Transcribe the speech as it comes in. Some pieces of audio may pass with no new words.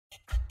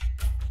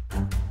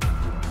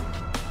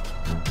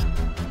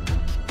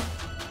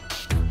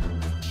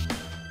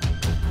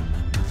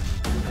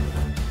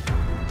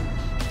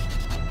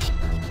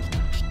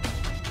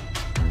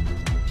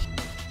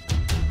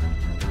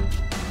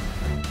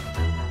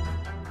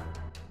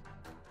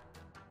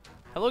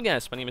Hello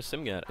guys, my name is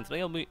TimGot, and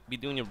today I'll be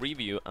doing a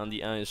review on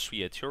the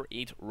IS-3, a Tier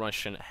 8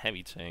 Russian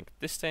heavy tank.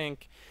 This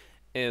tank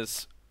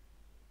is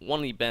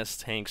one of the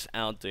best tanks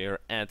out there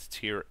at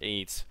Tier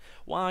 8.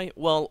 Why?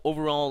 Well,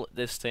 overall,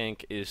 this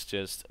tank is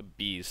just a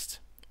beast.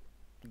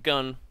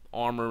 Gun,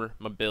 armor,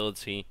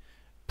 mobility,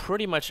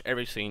 pretty much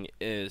everything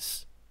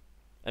is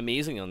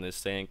amazing on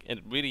this tank.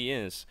 It really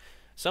is.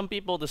 Some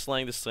people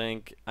dislike this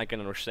tank. I can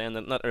understand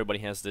that not everybody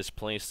has this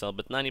playstyle,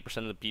 but 90%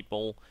 of the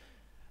people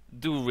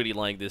do really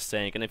like this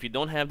tank, and if you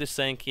don't have this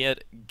tank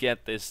yet,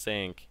 get this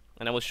tank,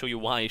 and I will show you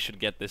why you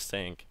should get this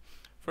tank.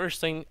 First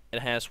thing,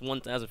 it has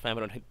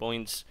 1,500 hit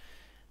points,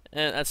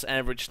 and that's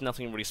average,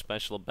 nothing really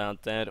special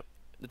about that.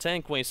 The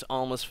tank weighs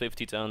almost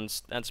 50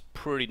 tons, that's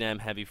pretty damn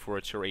heavy for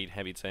a Tier 8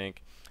 heavy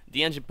tank.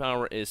 The engine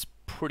power is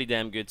pretty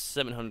damn good,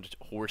 700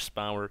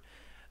 horsepower,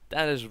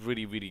 that is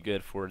really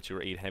good for a Tier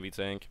 8 heavy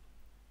tank.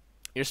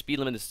 Your speed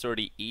limit is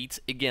 38.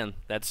 Again,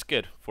 that's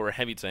good for a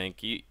heavy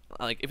tank.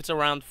 Like if it's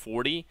around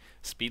 40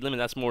 speed limit,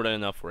 that's more than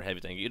enough for a heavy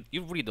tank.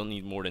 You really don't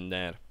need more than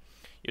that.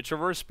 Your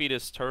traverse speed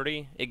is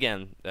 30.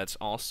 Again, that's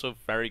also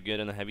very good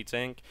in a heavy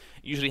tank.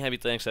 Usually heavy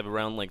tanks have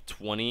around like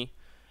 20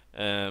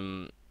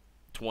 to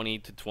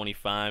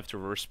 25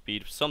 traverse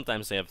speed.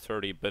 Sometimes they have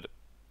 30, but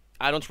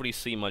I don't really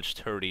see much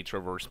 30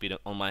 traverse speed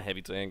on my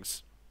heavy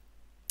tanks.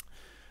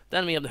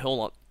 Then we have the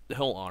whole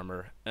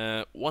armor.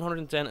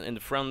 110 in the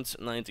front,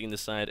 90 in the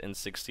side, and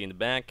 60 in the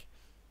back.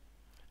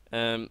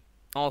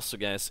 Also,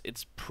 guys,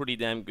 it's pretty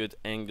damn good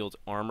angled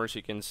armor, so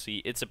you can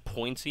see it's a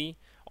pointy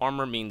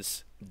armor,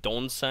 means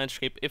don't side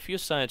scrape. If you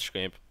side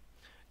scrape,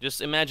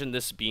 just imagine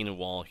this being a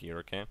wall here,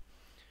 okay?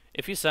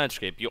 If you side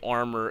scrape, your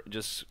armor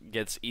just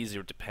gets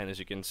easier to pen, as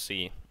you can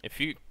see. If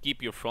you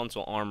keep your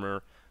frontal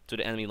armor to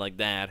the enemy like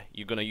that,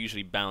 you're gonna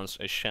usually bounce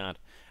a shot.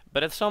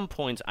 But at some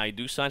point, I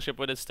do side scrape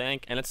with this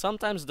tank, and it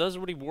sometimes does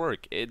really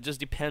work. It just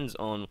depends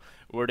on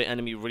where the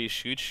enemy really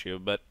shoots you.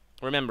 But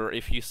remember,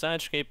 if you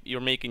side scrape,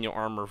 you're making your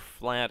armor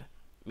flat,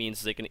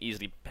 means they can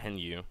easily pen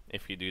you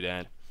if you do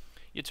that.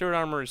 Your turret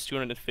armor is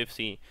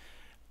 250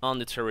 on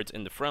the turret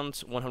in the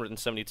front,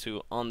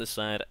 172 on the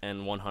side,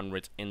 and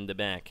 100 in the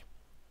back.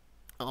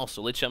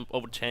 Also, let's jump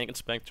over to Tank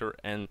Inspector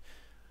and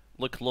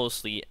look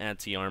closely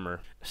at the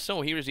armor.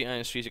 So here's the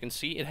IS-3. As you can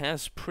see, it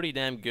has pretty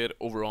damn good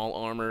overall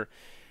armor.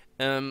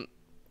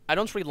 I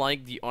don't really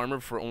like the armor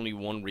for only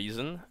one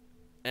reason,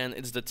 and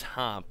it's the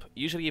top.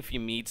 Usually if you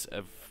meet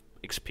an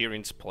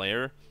experienced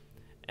player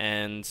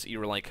and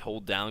you're like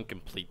hold down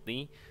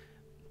completely,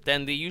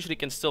 then they usually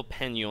can still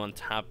pen you on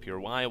top here.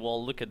 Why?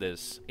 Well, look at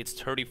this. It's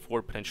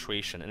 34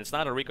 penetration, and it's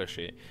not a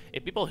ricochet.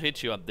 If people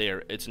hit you up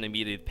there, it's an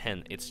immediate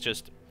pen. It's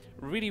just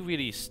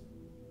really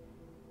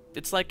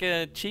it's like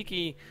a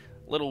cheeky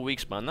little weak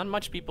spot. Not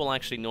much people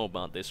actually know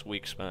about this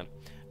weak spot.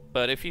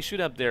 But if you shoot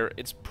up there,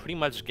 it's pretty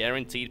much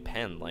guaranteed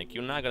pen. Like,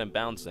 you're not gonna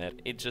bounce that.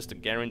 It's just a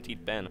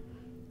guaranteed pen.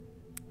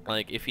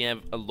 Like, if you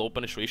have a low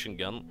penetration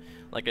gun,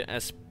 like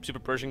a Super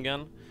Persian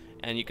gun,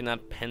 and you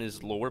cannot pen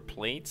his lower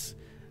plates,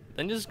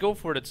 then just go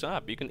for the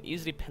top. You can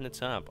easily pen the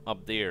top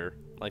up there.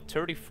 Like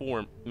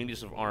 34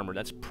 millimeters of armor,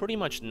 that's pretty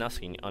much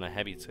nothing on a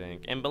heavy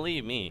tank. And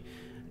believe me,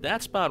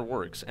 that spot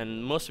works,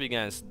 and most of you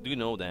guys do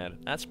know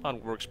that. That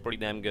spot works pretty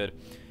damn good.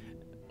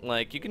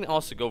 Like, you can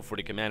also go for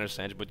the commander's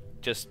edge, but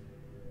just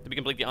to be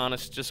completely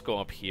honest, just go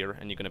up here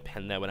and you're gonna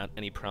pen that without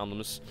any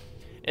problems.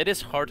 It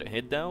is hard to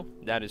hit though,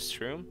 that is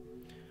true.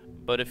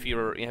 But if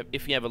you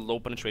have a low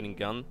penetrating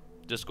gun,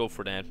 just go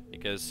for that,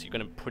 because you're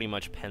gonna pretty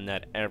much pen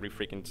that every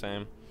freaking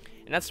time.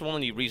 And that's one of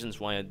the reasons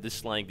why I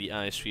dislike the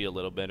IS-3 a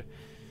little bit.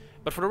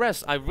 But for the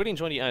rest, I really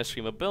enjoy the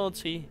IS-3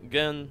 mobility,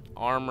 gun,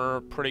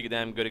 armor, pretty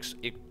damn good,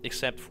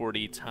 except for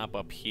the top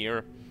up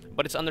here.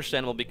 But it's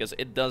understandable because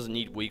it does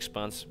need weak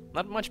spots.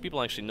 Not much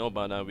people actually know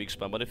about that weak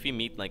spot, but if you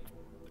meet like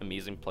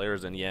amazing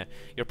players, and yeah,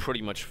 you're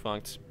pretty much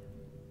fucked.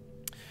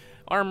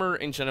 Armor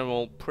in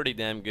general, pretty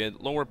damn good.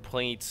 Lower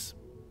plates,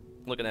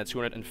 looking at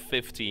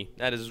 250.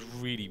 That is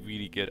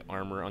really good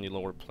armor on the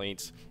lower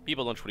plates.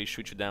 People don't really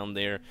shoot you down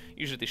there.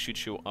 Usually they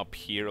shoot you up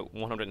here.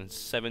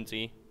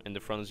 170 in the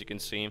front, as you can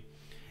see.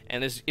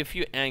 And if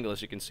you angle,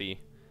 as you can see,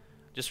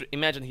 just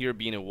imagine here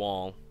being a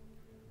wall.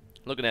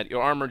 Looking at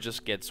your armor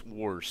just gets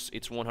worse.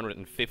 It's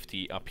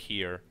 150 up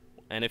here,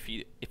 and if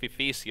you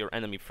face your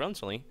enemy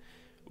frontally,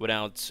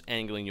 without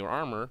angling your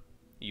armor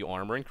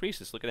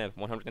increases. Look at that,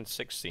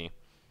 160.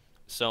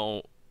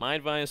 So my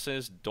advice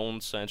is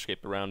don't side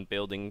scrape around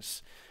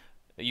buildings.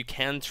 You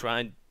can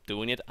try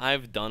doing it.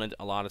 I've done it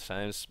a lot of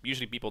times.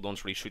 Usually people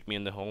don't really shoot me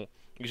in the hole.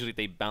 Usually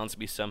they bounce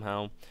me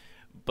somehow.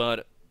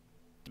 But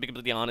to be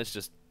completely honest,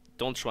 just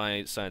don't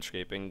try side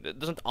scraping. It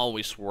doesn't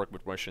always work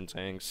with Russian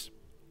tanks.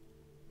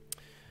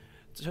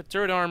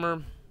 Third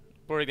armor,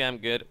 pretty damn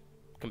good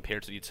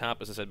compared to the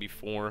top, as I said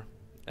before.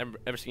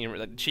 Everything,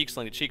 like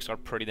the cheeks are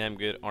pretty damn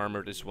good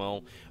armored as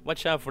well.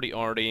 Watch out for the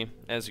RD,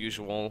 as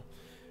usual.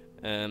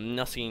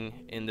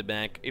 Nothing in the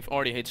back. If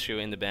RD hits you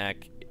in the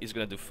back, he's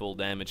gonna do full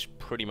damage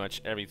pretty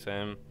much every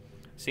time.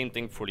 Same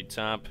thing for the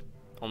top,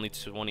 only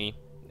 20.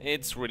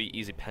 It's really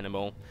easy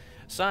pennable.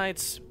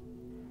 Sights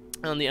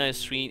on the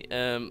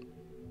IS-3,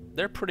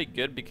 they're pretty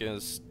good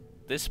because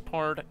this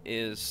part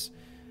is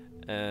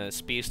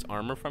spaced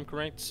armor, if I'm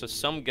correct. So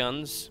some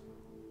guns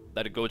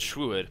that go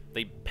through it,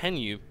 they pen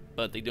you,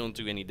 but they don't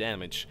do any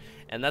damage.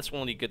 And that's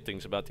one of the good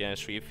things about the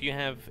IS-3.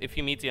 If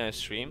you meet the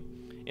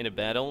IS-3 in a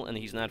battle and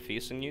he's not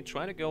facing you,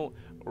 try to go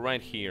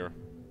right here,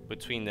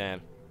 between that.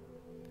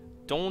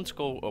 Don't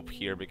go up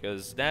here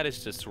because that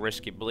is just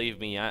risky. Believe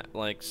me,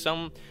 like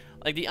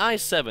the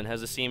IS-7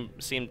 has the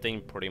same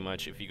thing pretty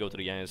much. If you go to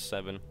the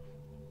IS-7,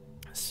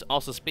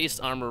 also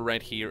spaced armor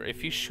right here.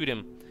 If you shoot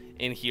him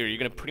in here, you're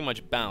gonna pretty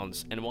much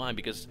bounce. And why?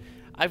 Because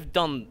I've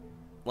done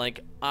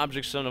like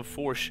Object Zone of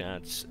 4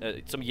 shots,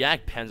 some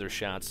Jagdpanzer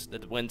shots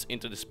that went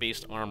into the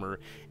spaced armor,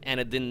 and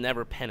it didn't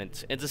never pen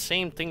it. It's the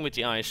same thing with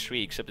the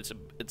IS-3, except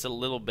it's a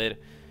little bit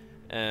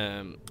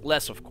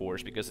less, of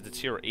course, because it's a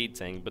tier 8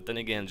 tank. But then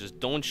again, just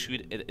don't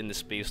shoot it in the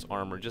spaced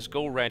armor. Just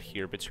go right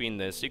here between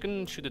this. You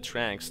can shoot the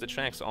tracks. The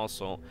tracks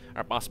also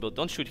are possible.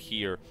 Don't shoot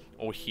here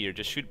or here.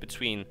 Just shoot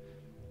between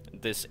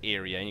this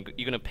area, and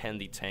you're gonna pen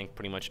the tank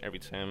pretty much every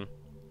time.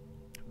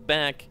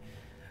 Back,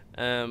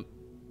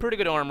 pretty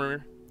good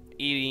armor.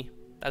 80,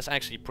 that's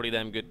actually pretty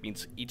damn good.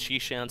 Means EG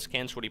shots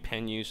can't really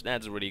pen you, so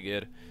that's really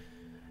good.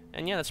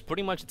 And yeah, that's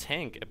pretty much a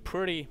tank. A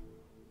pretty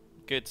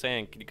good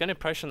tank. The gun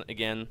impression,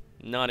 again,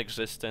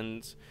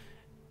 non-existent.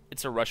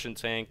 It's a Russian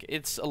tank.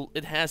 It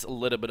has a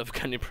little bit of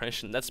gun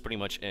impression. That's pretty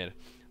much it.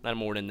 Not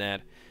more than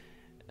that.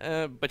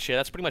 But yeah,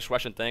 that's pretty much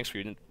Russian tanks for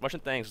you. Russian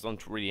tanks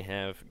don't really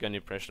have gun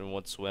impression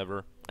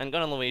whatsoever. And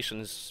gun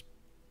elevation is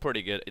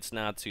pretty good. It's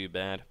not too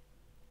bad.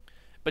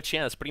 But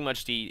yeah, that's pretty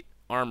much the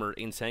armor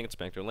in Tank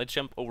Inspector. Let's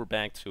jump over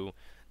back to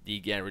the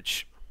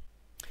garage.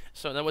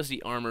 So that was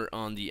the armor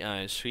on the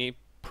IS-3.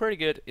 Pretty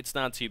good. It's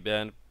not too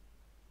bad.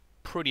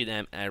 Pretty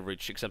damn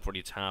average, except for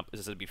the top. As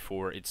I said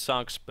before, it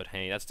sucks, but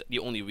hey, that's the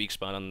only weak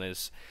spot on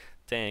this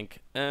tank.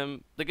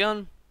 The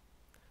gun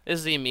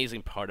is the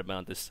amazing part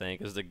about this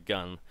tank, is the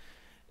gun.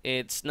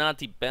 It's not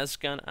the best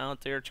gun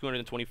out there.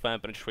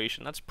 225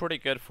 penetration. That's pretty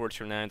good for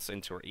tier 9s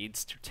and tier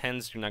 8s. Tier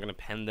 10s, you're not going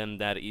to pen them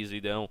that easy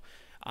though.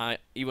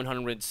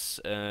 E100s,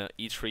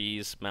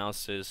 E3s,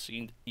 mouses,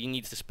 you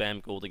need to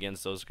spam gold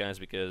against those guys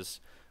because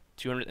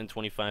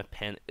 225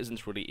 pen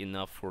isn't really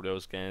enough for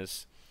those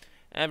guys.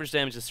 Average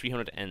damage is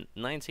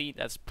 390,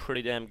 that's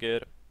pretty damn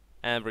good.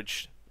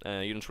 Average,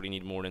 you don't really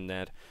need more than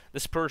that.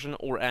 Dispersion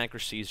or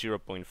accuracy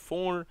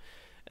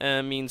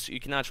 0.4 means you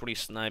cannot really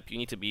snipe, you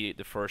need to be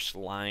the first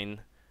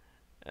line.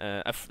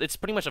 It's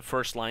pretty much a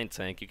first line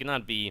tank, you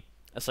cannot be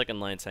a second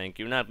line tank.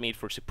 You're not made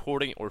for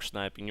supporting or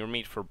sniping, you're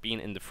made for being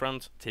in the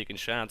front, taking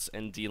shots,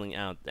 and dealing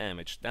out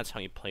damage. That's how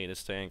you play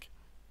this tank.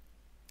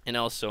 And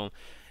also,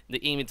 the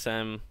aiming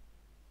time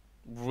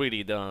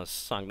really does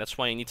suck. That's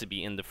why you need to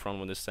be in the front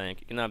with this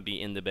tank. You cannot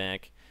be in the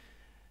back.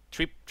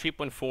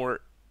 3.4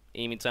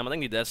 aiming time. I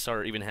think the Death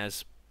Star even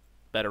has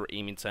better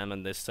aiming time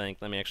than this tank.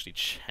 Let me actually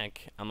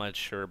check. I'm not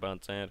sure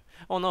about that.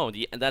 Oh no,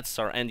 the Death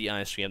Star and the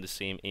IS-3 have the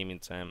same aiming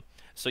time.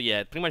 So yeah,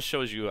 it pretty much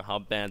shows you how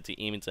bad the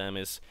aiming time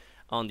is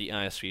on the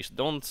IS-3. So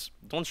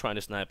don't try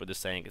to snipe with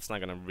this tank. It's not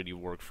gonna really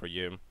work for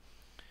you.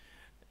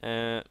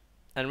 And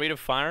rate of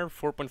fire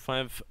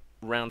 4.5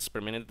 rounds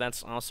per minute.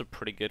 That's also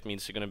pretty good.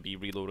 Means you're gonna be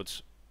reloaded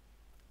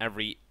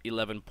every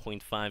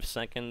 11.5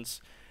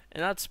 seconds,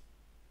 and that's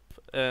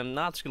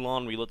not too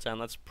long reload time.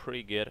 That's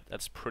pretty good.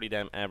 That's pretty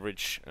damn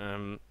average.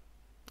 And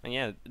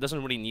yeah, it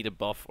doesn't really need a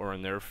buff or a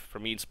nerf. For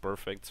me, it's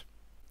perfect.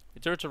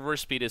 The turret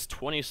traverse speed is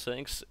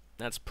 26.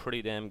 That's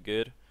pretty damn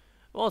good.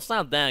 Well, it's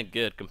not that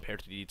good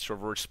compared to the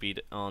traverse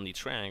speed on the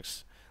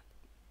tracks.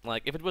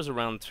 Like, if it was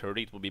around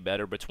 30, it would be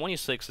better, but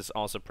 26 is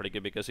also pretty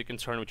good because you can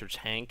turn with your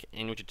tank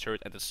and with your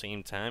turret at the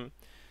same time.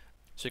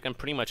 So you can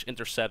pretty much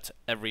intercept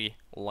every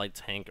light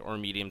tank or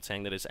medium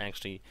tank that is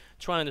actually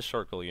trying to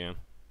circle you.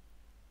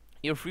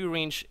 Your free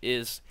range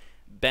is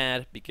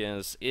bad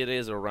because it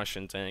is a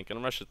Russian tank,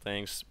 and Russian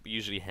tanks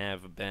usually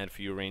have a bad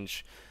view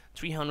range.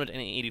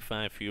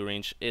 385 view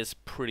range is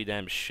pretty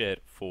damn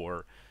shit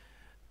for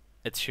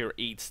a tier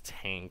 8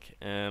 tank.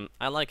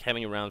 I like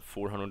having around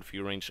 400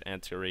 view range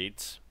at tier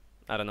 8.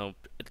 I don't know,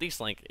 at least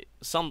like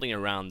something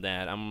around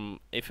that.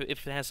 If it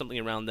has something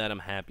around that, I'm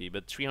happy.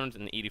 But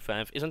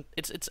 385 isn't.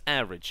 It's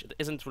average. It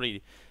isn't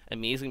really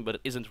amazing, but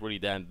it isn't really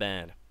that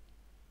bad.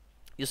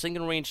 Your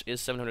single range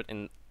is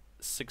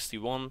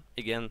 761.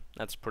 Again,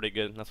 that's pretty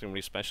good. Nothing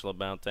really special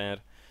about that.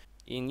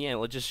 And yeah,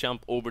 let's just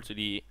jump over to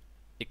the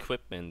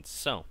equipment.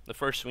 So the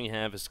first thing we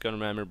have is gun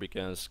rammer,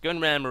 because gun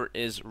rammer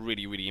is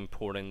really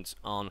important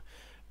on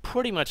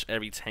pretty much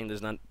every tank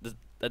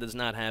that does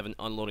not have an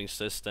unloading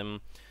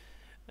system.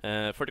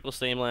 Vertical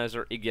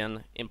stabilizer,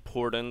 again,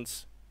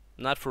 important.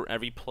 Not for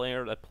every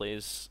player that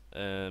plays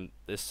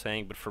this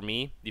tank, but for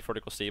me, the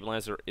vertical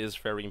stabilizer is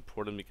very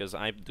important because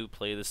I do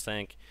play this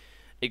tank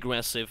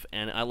aggressive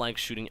and I like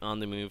shooting on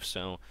the move,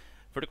 so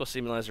vertical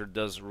stabilizer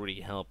does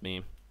really help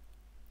me.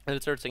 And the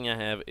third thing I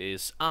have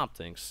is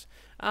optics.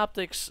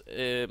 Optics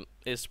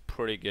is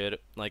pretty good.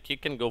 Like, you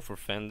can go for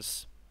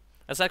fence.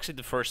 That's actually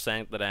the first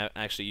tank that I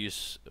actually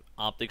use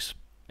optics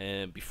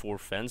before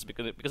fence,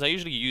 because I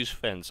usually use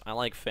fence. I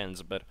like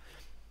fence, but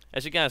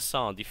As you guys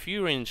saw, the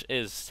view range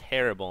is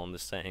terrible on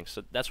this tank,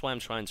 so that's why I'm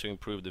trying to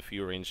improve the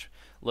view range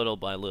little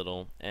by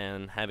little,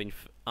 and having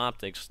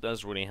optics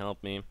does really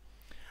help me.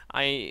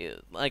 I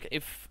like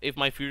if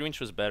my view range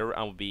was better,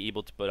 I would be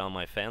able to put on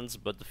my fans,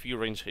 but the view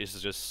range is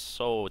just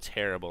so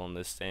terrible on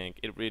this tank.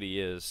 It really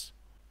is.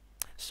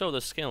 So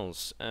the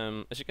skills,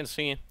 as you can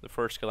see, the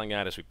first skill I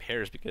got is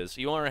repairs, because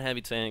you are a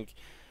heavy tank,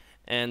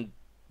 and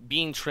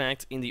being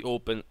tracked in the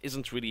open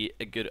isn't really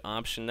a good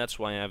option. That's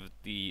why I have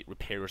the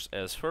repairs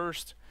as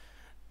first.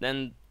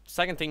 Then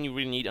second thing you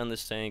really need on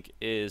this tank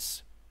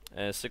is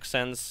Sixth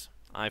Sense.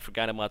 I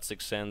forgot about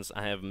Sixth Sense.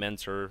 I have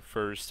Mentor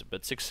first,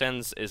 but Sixth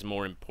Sense is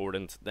more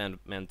important than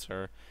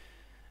Mentor.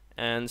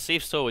 And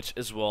safe stowage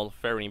as well,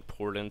 very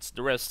important.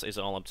 The rest is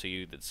all up to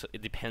you.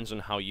 It depends on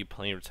how you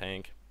play your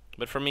tank.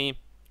 But for me,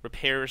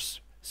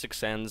 repairs,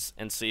 Sixth Sense,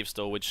 and safe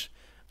stowage,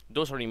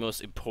 those are the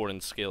most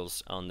important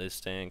skills on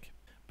this tank.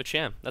 But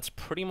yeah, that's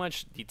pretty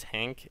much the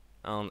tank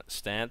on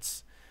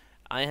stats.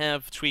 I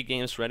have 3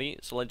 games ready,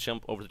 so let's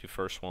jump over to the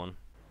first one.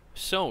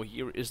 So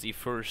here is the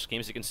first game.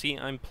 As you can see,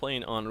 I'm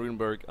playing on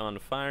Runeberg on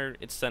Fire.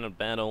 It's standard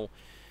battle.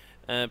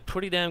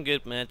 Pretty damn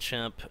good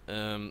matchup.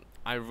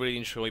 I really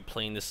enjoy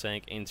playing this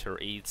tank in tier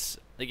 8s.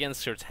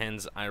 Against tier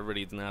 10s, I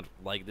really do not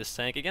like this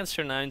tank. Against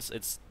tier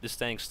 9s, this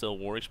tank still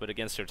works, but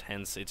against tier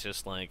 10s, it's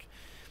just like,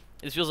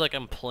 it feels like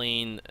I'm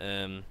playing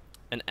an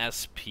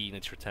SP in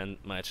a tier 10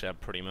 matchup,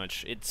 pretty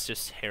much. It's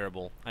just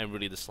terrible. I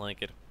really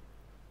dislike it.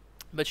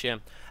 But yeah,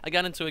 I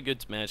got into a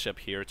good matchup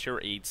here, tier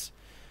 8s.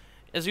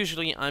 As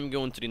usually, I'm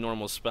going to the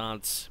normal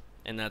spots,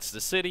 and that's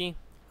the city.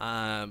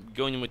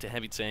 Going in with the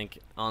heavy tank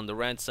on the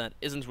right side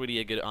isn't really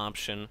a good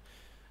option.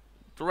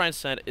 The right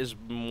side is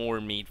more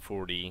made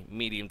for the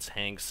medium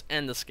tanks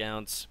and the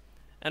scouts,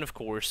 and of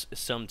course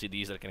some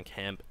TDs that can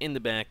camp in the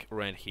back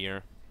right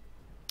here.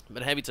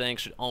 But heavy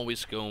tanks should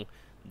always go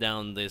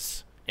down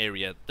this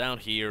area, down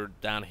here,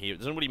 down here. It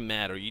doesn't really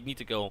matter. You need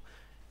to go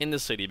in the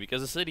city,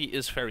 because the city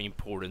is very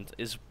important.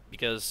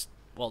 Because,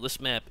 well, this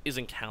map is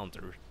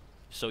encountered,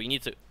 so you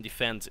need to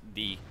defend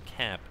the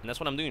cap, and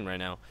that's what I'm doing right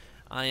now.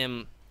 I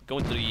am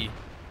going to the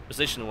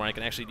position where I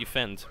can actually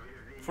defend.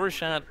 First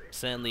shot,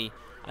 sadly,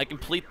 I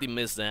completely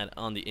missed that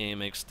on the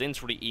AMX.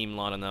 Didn't really aim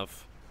lot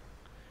enough.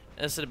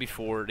 As I said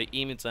before, the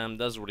aiming time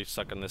does really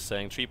suck on this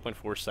thing,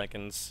 3.4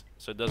 seconds,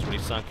 so it does really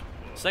suck.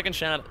 Second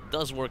shot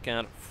does work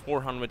out,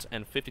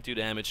 452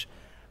 damage,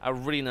 a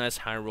really nice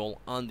high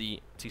roll on the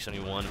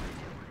T-71.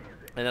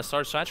 And I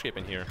start side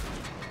scraping here.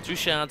 2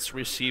 shots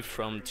received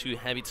from 2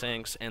 heavy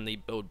tanks, and they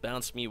both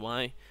bounced me.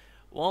 Why?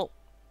 Well,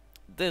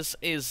 this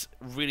is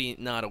really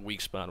not a weak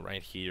spot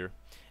right here.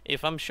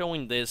 If I'm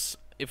showing this,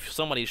 if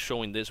somebody's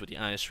showing this with the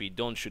IS-3,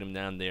 don't shoot him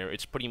down there.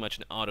 It's pretty much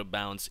an auto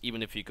bounce,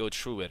 even if you go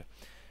through it.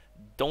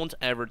 Don't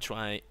ever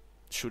try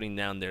shooting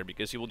down there,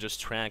 because you will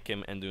just track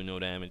him and do no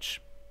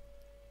damage.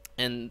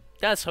 And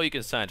that's how you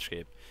can side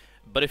scrape.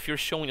 But if you're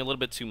showing a little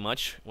bit too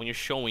much, when you're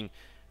showing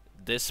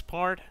this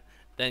part,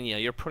 then yeah,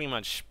 you're pretty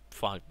much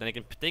fucked. Then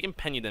they can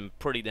pen you them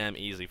pretty damn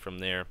easy from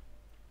there.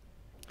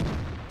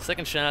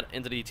 Second shot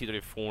into the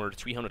T-34,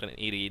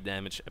 388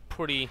 damage, a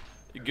pretty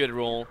good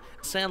roll.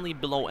 Sadly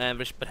below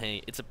average, but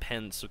hey, it's a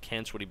pen, so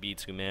can't really be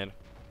too mad.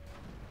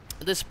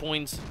 At this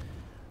point,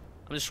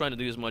 I'm just trying to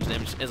do as much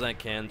damage as I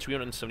can.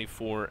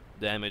 374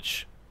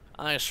 damage.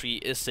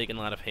 IS-3 is taking a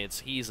lot of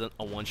hits. He's a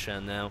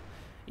one-shot now.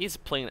 He's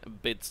playing a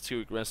bit too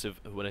aggressive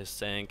with his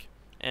tank.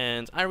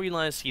 And I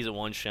realized he's a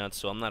one-shot,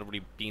 so I'm not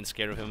really being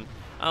scared of him.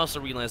 I also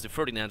realized the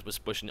 39 was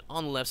pushing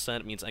on the left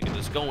side. It means I can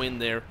just go in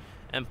there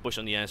and push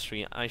on the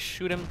IS-3. I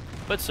shoot him,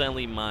 but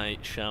sadly my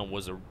shot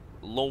was a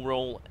low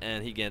roll,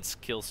 and he gets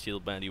kill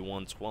stealed by the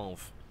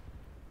 112.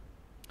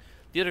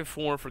 The other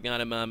 4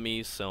 forgot about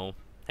me, so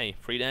hey,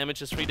 free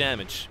damage is free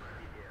damage.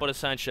 Put a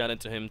side shot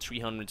into him,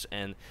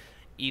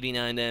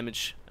 389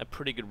 damage, a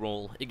pretty good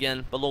roll.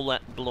 Again, below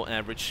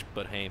average,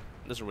 but hey,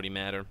 doesn't really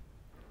matter.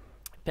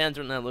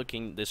 Panther not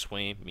looking this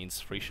way means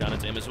free shot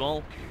into him as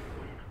well.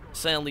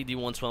 Sadly, the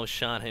 112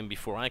 shot him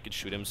before I could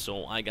shoot him,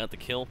 so I got the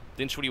kill.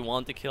 Didn't really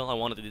want the kill, I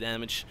wanted the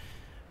damage.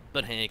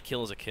 But hey,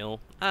 kill is a kill.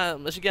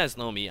 As you guys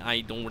know me,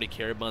 I don't really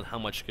care about how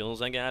much kills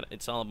I got.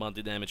 It's all about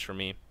the damage for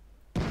me.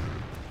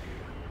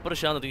 Put a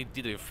shot at the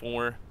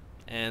D-4,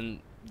 and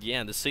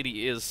yeah, the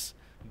city is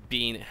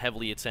being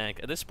heavily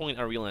attacked. At this point,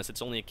 I realize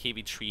it's only a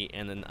KV-3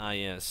 and an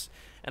IS.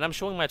 And I'm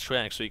showing my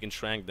track so you can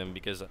track them,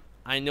 because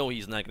I know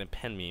he's not going to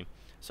pen me.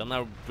 So I'm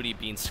not really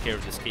being scared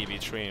of this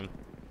KV-3.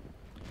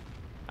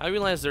 I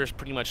realize there's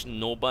pretty much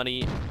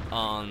nobody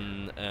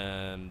on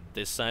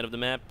this side of the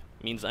map.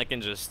 Means I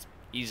can just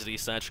easily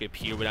side scrape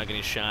here without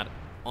getting shot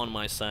on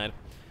my side.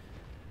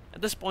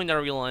 At this point, I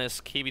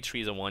realize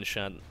KV-3 is a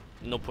one-shot.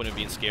 No point of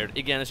being scared.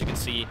 Again, as you can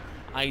see,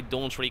 I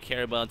don't really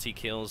care about T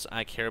kills.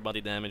 I care about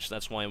the damage.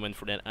 That's why I went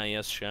for that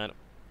IS shot.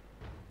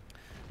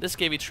 This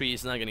KV-3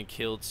 is not getting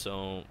killed,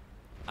 so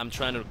I'm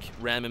trying to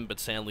ram him, but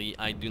sadly,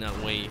 I do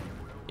not weigh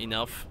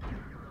enough.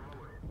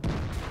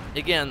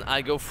 Again,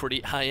 I go for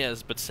the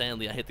IS, but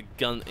sadly I hit the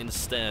gun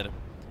instead.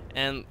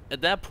 And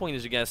at that point,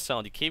 as you guys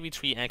saw, the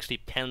KV-3 actually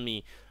penned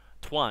me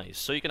twice.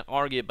 So you can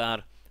argue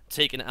about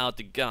taking out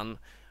the gun.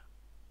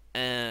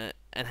 and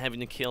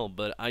having a kill,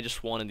 but I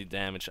just wanted the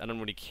damage. I don't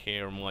really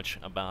care much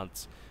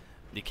about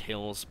the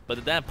kills, but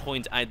at that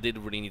point I did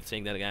really need to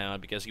take that guy out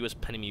because he was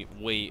penning me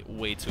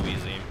way too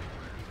easy.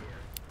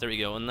 There we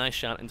go, a nice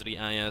shot into the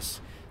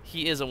IS.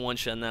 He is a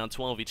one-shot now,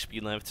 12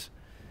 HP left,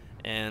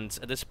 and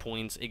at this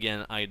point,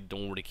 again, I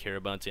don't really care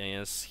about the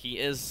IS. He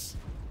is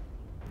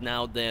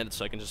now dead,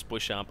 so I can just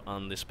push up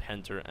on this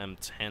Panther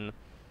M10.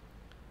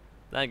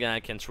 That guy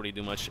can't really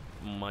do much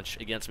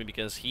against me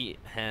because he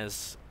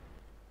has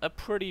a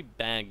pretty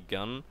bad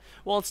gun.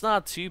 Well, it's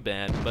not too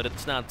bad, but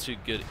it's not too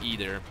good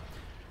either.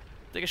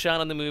 Take a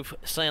shot on the move,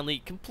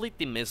 sadly,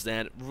 completely missed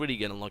that, really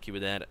got unlucky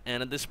with that,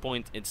 and at this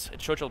point it's a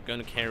Churchill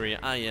gun carrier,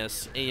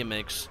 IS,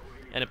 AMX,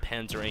 and a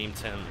Panther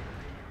AIM-10.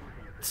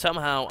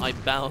 Somehow I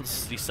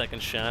bounced the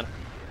second shot.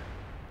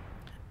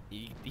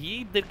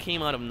 He did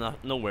came out of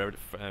nowhere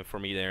for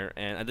me there,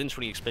 and I didn't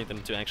really expect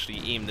him to actually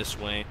aim this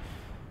way.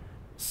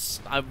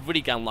 I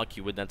really got lucky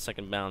with that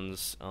second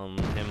bounce on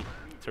him.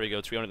 There we go,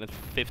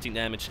 315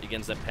 damage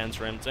against that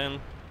Panther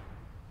M10.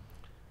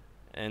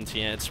 And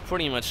yeah, it's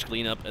pretty much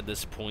clean up at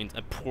this point.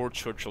 A poor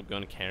Churchill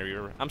gun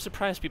carrier. I'm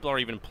surprised people are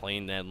even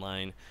playing that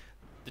line.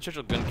 The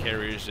Churchill gun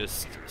carrier is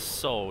just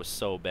so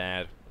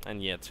bad.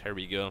 And yet, here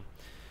we go.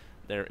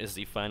 There is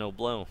the final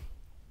blow.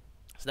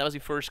 So that was the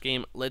first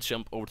game. Let's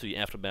jump over to the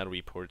after battle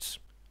reports.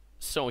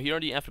 So here are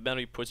the after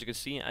battle reports. You can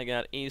see I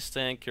got Ace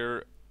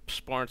Tanker,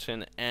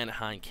 Spartan, and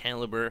High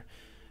Caliber.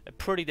 A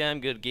pretty damn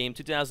good game.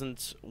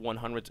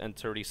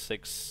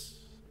 2,136.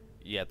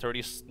 Yeah,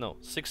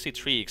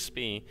 63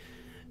 XP.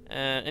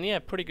 And yeah,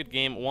 pretty good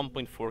game,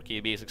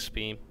 1.4k base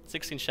XP,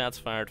 16 shots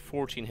fired,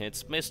 14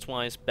 hits, missed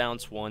twice,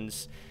 bounced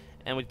once,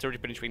 and with 30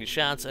 penetrating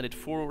shots, I did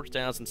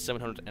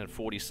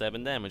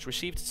 4,747 damage.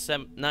 Received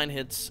 9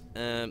 hits,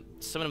 7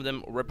 of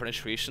them were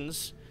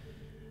penetrations,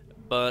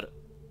 but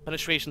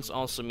penetrations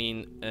also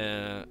mean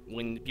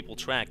when people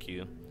track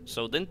you.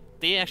 So then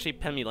they actually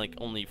pen me like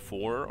only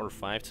 4 or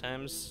 5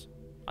 times.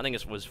 I think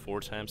it was 4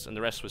 times, and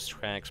the rest was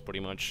tracks pretty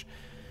much.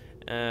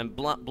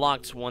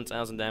 Blocked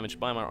 1,000 damage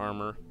by my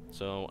armor.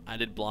 So I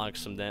did block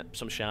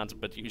some shots,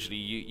 but usually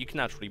you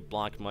cannot really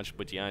block much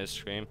with the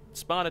IS-3.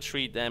 Spotted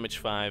 3, damage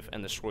 5,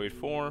 and destroyed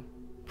 4.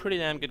 Pretty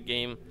damn good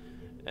game.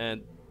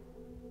 And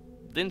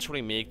didn't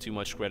really make too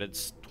much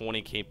credits,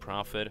 20k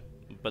profit.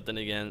 But then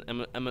again,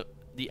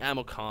 the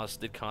ammo cost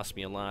did cost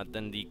me a lot.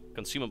 Then the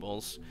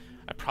consumables,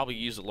 I probably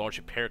used a large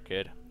repair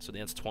kit, so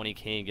that's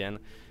 20k again.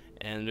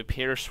 And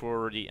repairs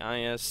for the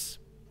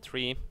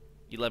IS-3,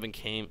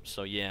 11k,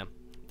 so yeah.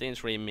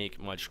 Didn't really make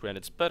much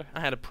credits, but I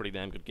had a pretty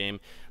damn good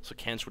game, so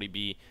can't really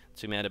be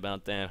too mad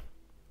about that.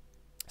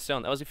 So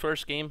that was the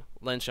first game.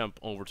 Let's jump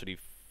over to the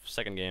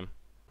second game.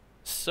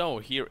 So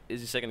here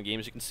is the second game.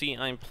 As you can see,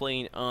 I'm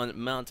playing on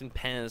Mountain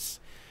Pass.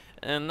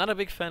 I'm not a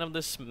big fan of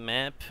this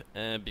map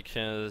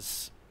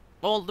because,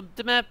 well,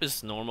 the map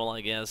is normal,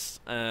 I guess.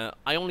 I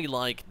only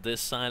like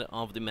this side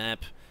of the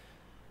map.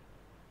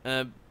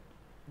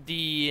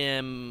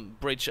 The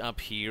bridge up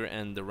here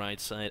and the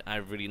right side I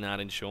really not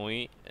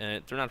enjoy.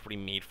 They're not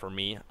really made for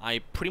me.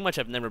 I pretty much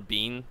have never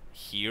been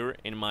here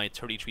in my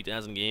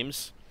 33,000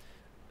 games.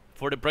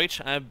 For the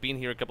bridge, I've been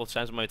here a couple of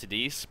times with my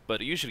TDs,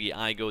 but usually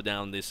I go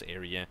down this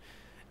area,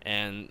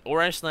 and or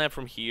I snipe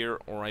from here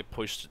or I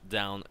push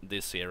down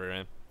this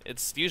area.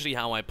 It's usually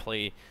how I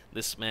play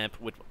this map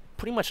with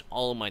pretty much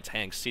all of my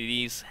tanks: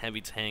 CDs,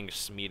 heavy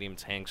tanks, medium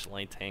tanks,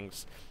 light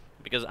tanks.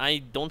 Because I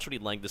don't really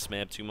like this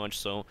map too much,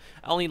 so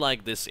I only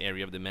like this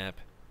area of the map.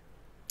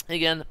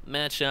 Again,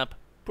 matchup,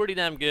 pretty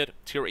damn good.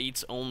 Tier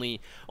 8's only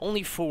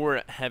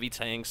 4 heavy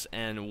tanks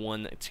and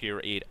 1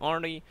 Tier 8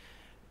 arty.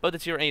 But the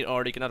Tier 8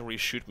 arty cannot really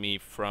shoot me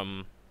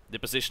from the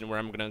position where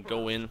I'm gonna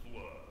go in,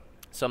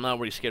 so I'm not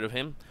really scared of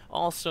him.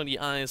 Also, the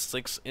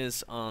IS-6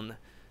 is on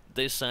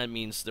this side,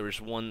 means there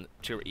is 1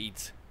 Tier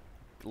 8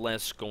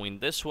 less going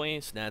this way,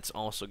 so that's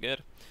also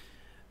good.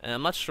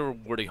 I'm not sure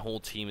where the whole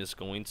team is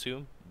going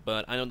to,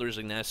 but I know there's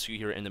an ASU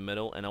here in the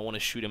middle, and I want to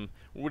shoot him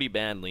really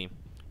badly.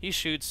 He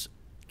shoots,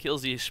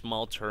 kills the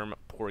small term,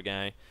 poor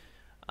guy.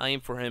 I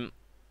aim for him.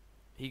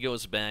 He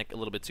goes back a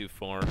little bit too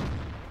far.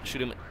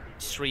 Shoot him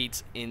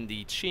straight in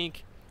the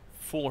cheek.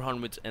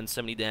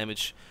 470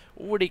 damage.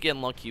 Really get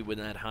lucky with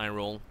that high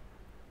roll.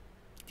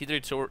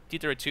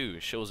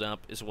 T-32 shows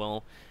up as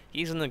well.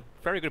 He's in a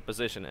very good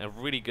position, a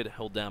really good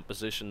held down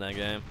position, that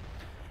guy.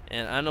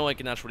 And I know I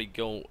cannot really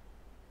go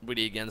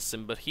really against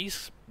him, but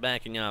he's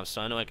backing up,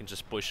 so I know I can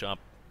just push up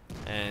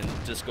and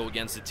just go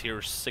against the tier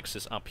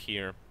 6s up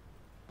here.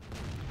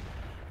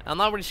 I'm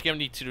not really scared of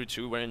the tier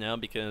 2 right now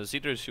because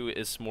tier 2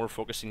 is more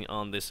focusing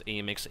on this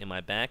AMX in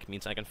my back,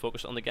 means I can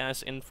focus on the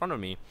guys in front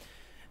of me.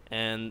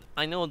 And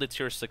I know the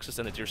tier 6s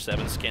and the tier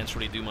 7s can't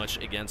really do much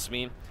against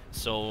me,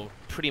 so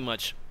pretty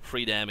much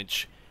free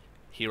damage.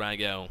 Here I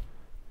go.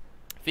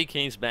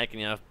 VK is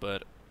backing up,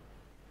 but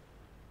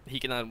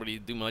he cannot really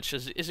do much.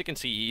 As you can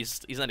see,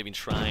 he's not even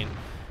trying.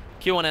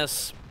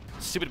 Q1S,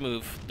 stupid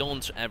move.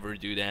 Don't ever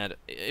do that.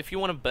 If you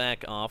want to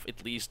back off,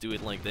 at least do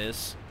it like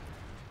this.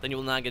 Then you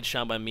will not get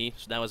shot by me.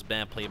 So that was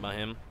bad play by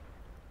him.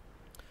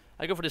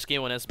 I go for this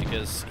K1S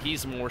because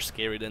he's more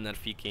scary than that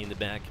VK in the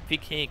back.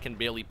 VK can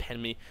barely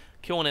pen me.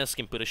 K1S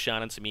can put a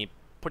shot into me,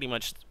 pretty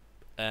much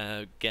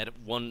get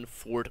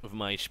 1/4 of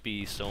my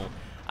HP, so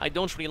I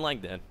don't really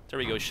like that. There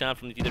we go, shot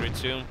from the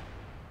T-32.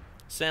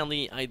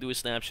 Sadly, I do a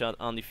snapshot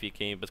on the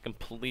VK, but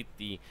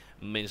completely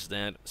missed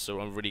that, so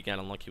I really got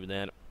unlucky with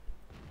that.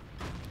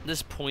 At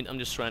this point, I'm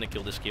just trying to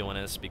kill this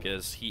K1S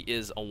because he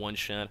is a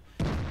one-shot.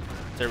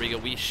 There we go,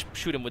 we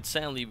shoot him, but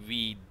sadly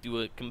we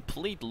do a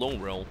complete low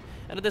roll.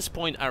 And at this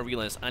point I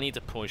realized I need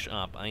to push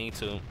up. I need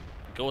to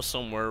go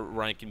somewhere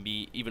where I can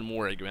be even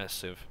more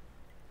aggressive.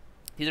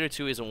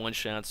 T-32 is a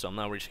one-shot, so I'm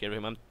not really scared of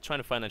him. I'm trying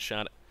to find that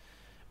shot,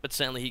 but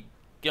sadly he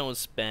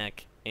goes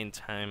back in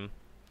time.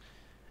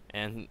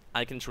 And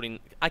I can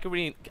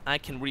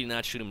really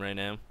not shoot him right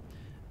now.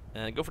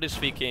 Go for this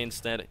VK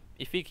instead.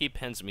 If VK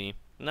pens me,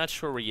 I'm not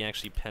sure where he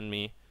actually penned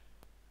me.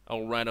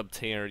 Oh, right up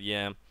there,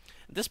 yeah.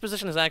 This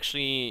position is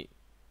actually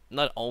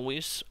not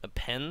always a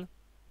pen.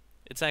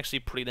 It's actually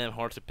pretty damn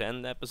hard to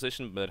pen that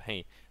position, but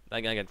hey, that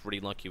guy got really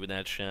lucky with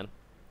that shot.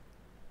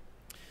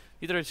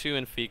 D32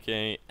 and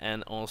VK,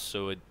 and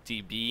also a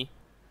DB.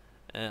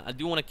 I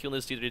do want to kill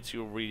this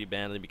D32 really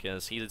badly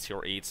because he's a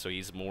tier 8, so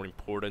he's more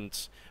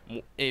important.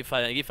 If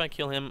I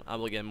kill him, I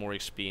will get more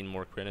XP and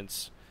more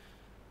credits.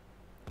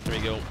 There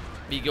we go.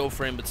 We go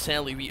for him, but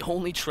sadly we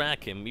only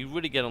track him. We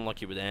really get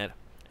unlucky with that.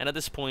 And at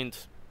this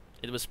point,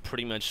 it was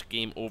pretty much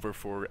game over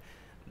for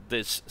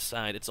this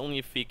side. It's only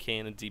a VK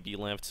and a DB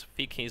left.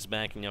 VK is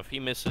backing up. He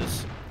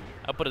misses.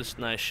 I put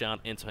a nice shot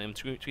into him.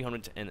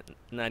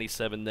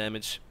 397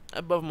 damage.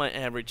 Above my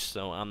average,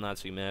 so I'm not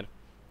too mad.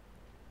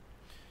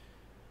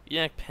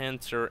 Yak,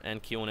 Panther,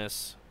 and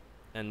K1S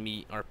and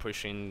me are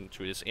pushing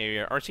through this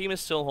area. Our team is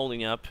still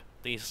holding up.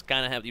 They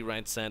kind of have the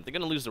right set. They're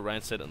going to lose the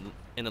right set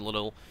in a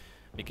little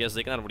because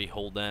they cannot really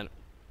hold that.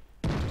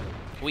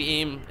 We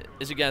aim,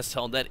 as you guys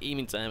tell, that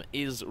aiming time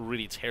is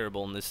really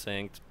terrible in this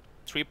thing.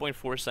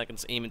 3.4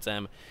 seconds aiming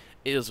time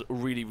is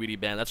really, really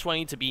bad. That's why I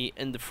need to be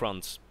in the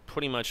front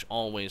pretty much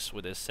always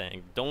with this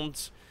tank.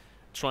 Don't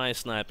try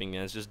sniping,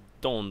 guys. Just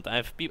don't.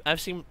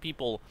 I've seen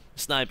people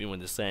sniping with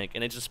this tank,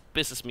 and it just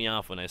pisses me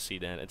off when I see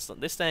that.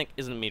 This tank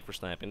isn't made for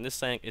sniping. This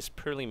tank is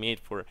purely made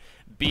for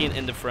being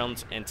in the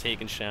front and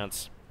taking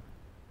shots.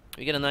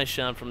 We get a nice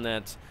shot from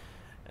that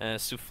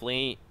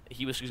Souffle.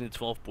 He was using the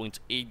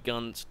 12.8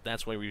 guns.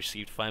 That's why we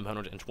received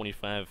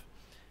 525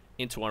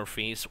 into our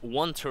face.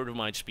 1/3 of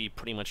my HP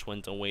pretty much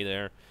went away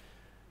there.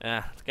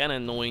 It's kind of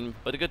annoying,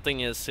 but the good thing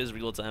is his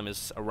reload time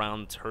is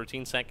around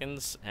 13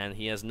 seconds, and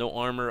he has no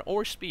armor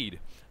or speed.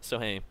 So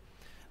hey,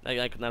 that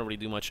guy could not really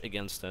do much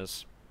against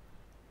us.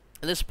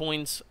 At this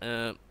point,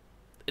 it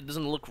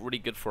doesn't look really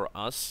good for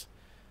us.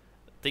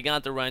 They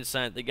got the right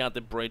side, they got the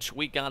bridge,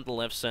 we got the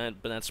left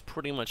side, but that's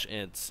pretty much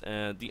it.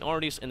 The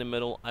artist in the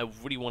middle, I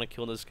really want to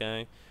kill this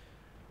guy.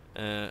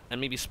 And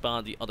maybe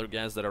spot the other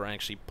guys that are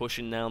actually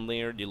pushing down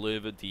there, the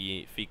Löwe,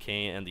 the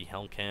VK, and the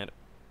Hellcat.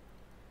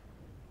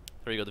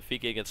 There you go, the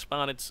VK gets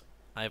spotted.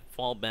 I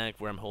fall back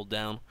where I'm hold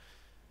down.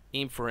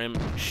 Aim for him,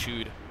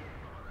 shoot.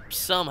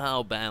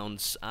 Somehow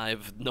bounce. I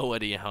have no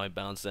idea how I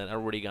bounced that. I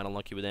already got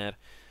unlucky with that.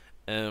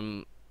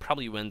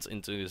 Probably went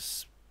into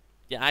his...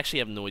 Yeah, I actually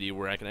have no idea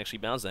where I can actually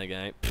bounce that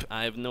guy.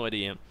 I have no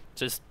idea.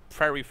 Just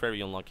very,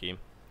 very unlucky.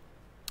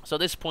 So at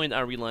this point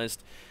I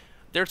realized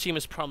their team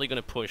is probably going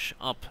to push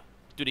up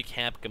to the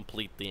cap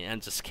completely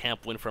and just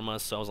cap win from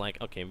us. So I was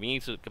like, okay, we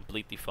need to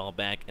completely fall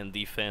back and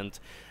defend.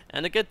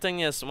 And the good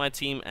thing is my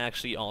team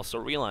actually also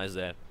realized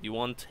that. The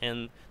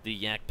 110, the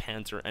Yak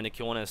Panther, and the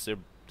K1S,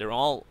 they're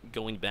all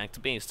going back to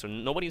base. So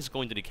nobody's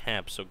going to the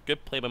cap. So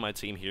good play by my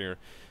team here.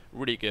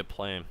 Really good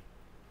play.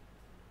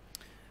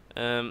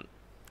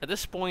 At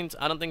this point,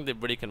 I don't think they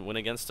really can win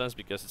against us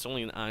because it's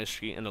only an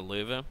IS-3 and a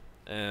Löwe.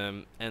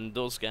 And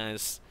those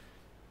guys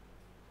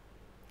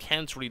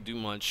can't really do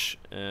much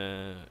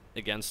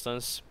against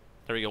us.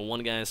 There we go,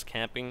 one guy is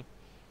capping.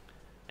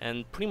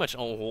 And pretty much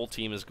our whole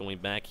team is going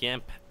back. Yeah,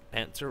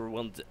 Panther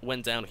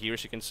went down here,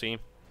 as you can see.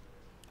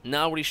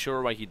 Not really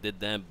sure why he did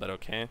that, but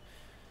okay.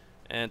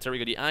 And there we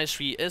go, the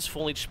IS-3 is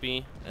full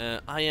HP.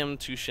 I am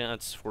 2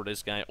 shots for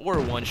this guy, or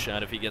 1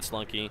 shot if he gets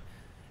lucky.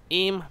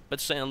 Aim, but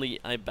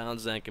sadly I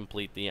bounced that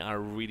completely. I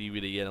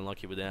really get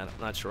unlucky with that. I'm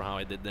not sure how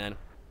I did that.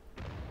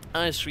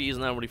 IS-3 is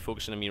not really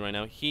focusing on me right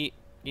now. He's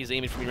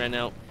aiming for me right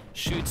now.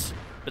 Shoots,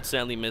 but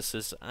sadly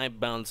misses. I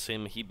bounce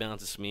him, he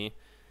bounces me.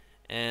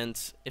 And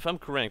if I'm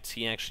correct,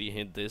 he actually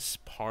hit this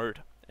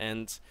part.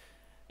 And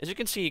as you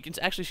can see, you can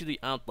actually see the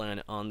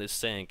outline on this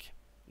tank.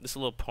 This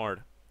little part.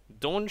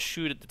 Don't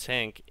shoot at the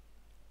tank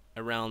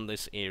around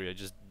this area.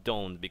 Just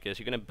don't, because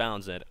you're gonna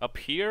bounce that. Up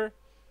here,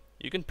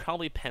 you can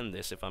probably pen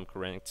this if I'm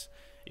correct.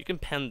 You can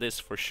pen this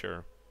for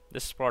sure.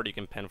 This part you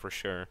can pen for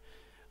sure.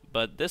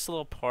 But this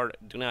little part,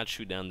 do not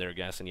shoot down there,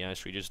 guys, in the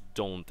IS-3. Just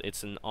don't.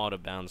 It's an auto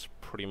bounce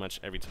pretty much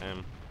every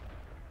time.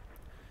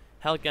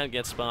 Hellcat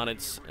gets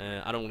spotted.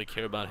 I don't really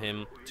care about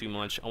him too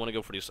much. I want to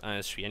go for this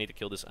IS-3. I need to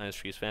kill this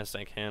IS-3 as fast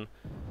as I can.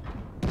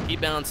 He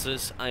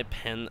bounces. I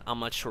pen. I'm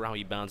not sure how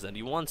he bounced that.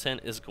 The 110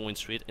 is going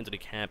straight into the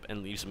cap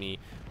and leaves me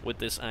with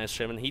this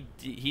IS-7.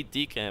 He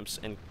decaps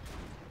and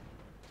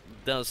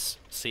does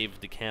save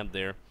the cap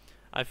there.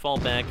 I fall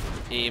back,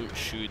 aim,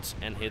 shoot,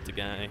 and hit the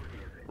guy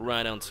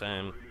right on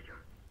time.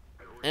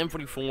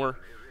 M44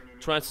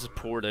 tries to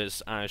support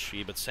his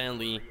IS-3, but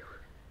sadly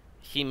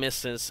he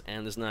misses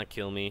and does not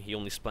kill me. He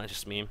only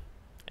splashes me.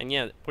 And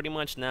yeah, pretty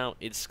much now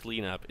it's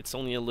cleanup. It's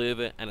only a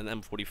Löwe and an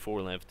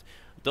M44 left.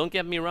 Don't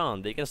get me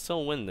wrong, they can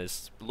still win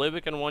this.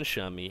 Löwe can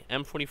one-shot me,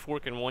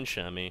 M44 can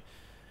one-shot me.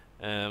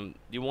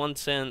 The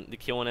 110, the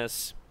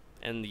K1S,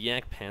 and the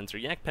Yak Panther.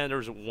 Yak Panther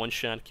is a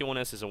one-shot,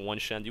 K1S is a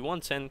one-shot. The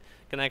 110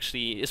 can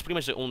actually, is pretty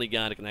much the only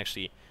guy that can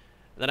actually,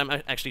 that I'm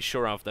actually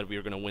sure of that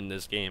we're gonna win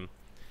this game.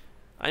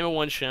 I'm a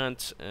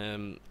one-shot,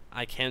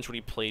 I can't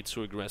really play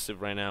too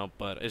aggressive right now,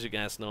 but as you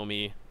guys know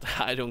me,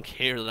 I don't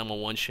care that I'm a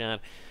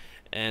one-shot,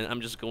 and I'm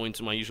just going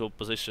to my usual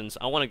positions.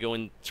 I want to go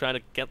and try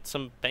to get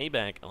some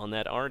payback on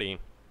that arty.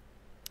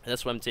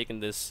 That's why I'm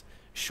taking this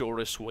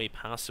shortest way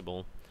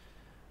possible.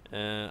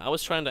 I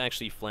was trying to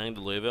actually flank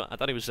the Löwe. I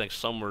thought he was like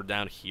somewhere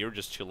down here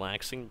just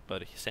chillaxing,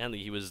 but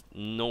sadly he was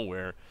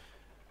nowhere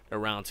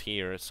around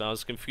here. So I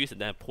was confused at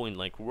that point,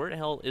 like where the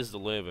hell is the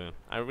Löwe?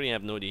 I really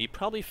have no idea. He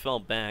probably fell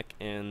back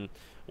and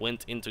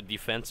went into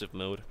defensive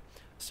mode.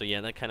 So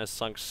yeah, that kind of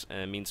sucks.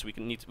 Means we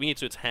need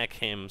to attack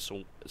him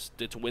so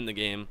to win the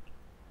game.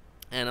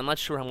 And I'm not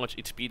sure how much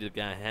HP the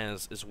guy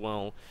has as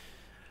well.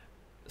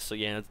 So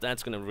yeah,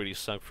 that's gonna really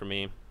suck for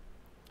me.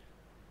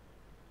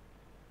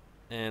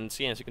 And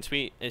so yeah, as you can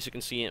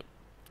see,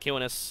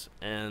 K1S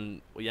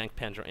and Yak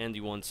Panther and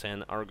the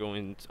 110 are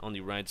going on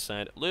the right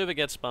side. Löwe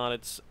gets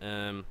spotted.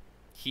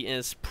 He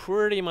is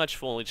pretty much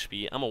full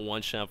HP. I'm a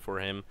one-shot for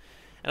him.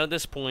 And at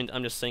this point,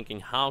 I'm just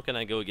thinking, how can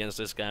I go against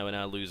this guy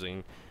without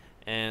losing?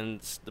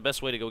 And the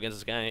best way to go against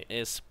this guy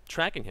is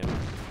tracking him.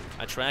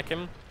 I track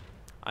him.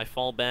 I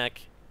fall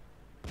back.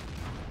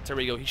 There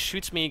we go. He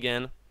shoots me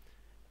again.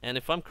 And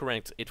if I'm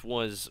correct, it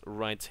was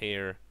right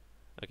here.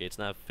 Okay, it's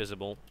not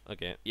visible.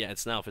 Okay, yeah,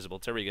 it's now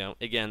visible. There we go.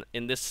 Again,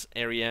 in this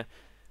area,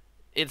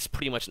 it's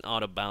pretty much an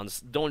out of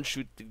bounds. Don't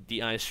shoot the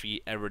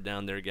IS-3 ever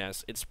down there,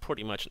 guys. It's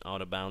pretty much an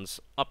out of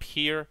bounds. Up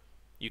here,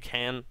 you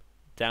can.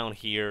 Down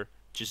here,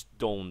 just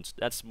don't.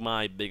 That's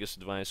my biggest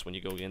advice when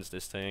you go against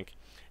this tank.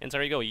 And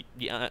there you go.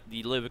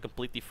 The Löwe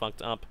completely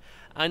fucked up.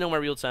 I know my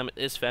real time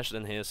is faster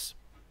than his.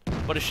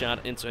 Put a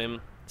shot into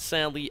him.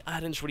 Sadly,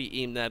 I didn't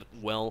really aim that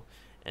well,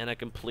 and I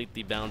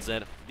completely bounced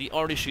that. The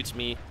arty shoots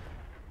me,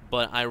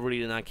 but I really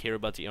do not care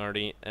about the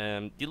arty.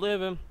 The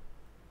Löwe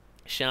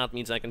shot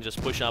means I can just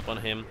push up on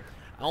him.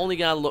 I only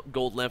got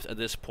gold left at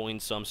this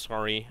point, so I'm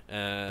sorry.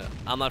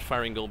 I'm not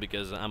firing gold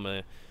because I'm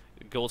a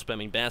gold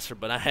spamming bastard,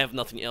 but I have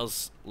nothing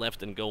else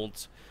left in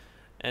gold.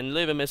 And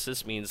Löwe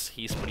misses means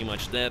he's pretty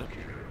much dead.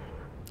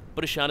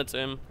 Put a shot at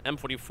him.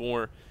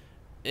 M44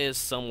 is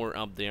somewhere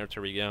up there.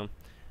 There we go.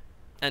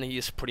 And he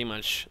is pretty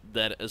much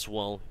dead as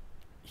well.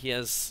 He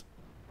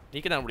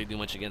cannot really do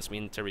much against me.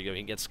 And there we go.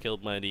 He gets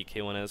killed by the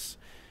K1S.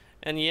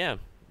 And yeah,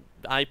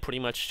 I pretty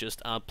much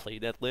just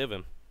outplayed that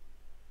Löwe.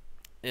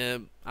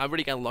 I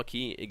really got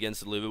lucky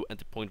against the Löwe at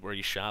the point where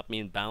he shot me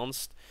and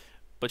bounced.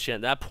 But yeah,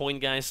 at that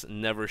point, guys,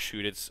 never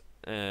shoot it.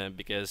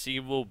 Because he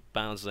will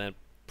bounce that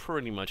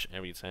pretty much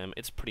every time.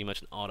 It's pretty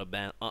much an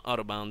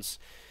auto bounce.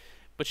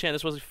 But yeah,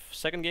 this was the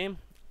second game.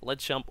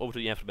 Let's jump over to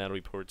the after battle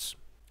reports.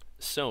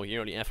 So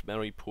here are the after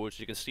battle reports.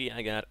 You can see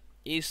I got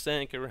Ace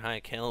Tanker,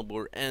 High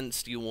Caliber, and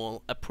Steel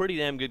Wall. A pretty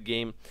damn good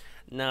game.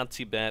 Not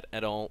too bad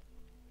at all.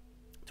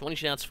 20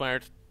 shots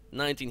fired,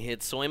 19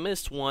 hits. So I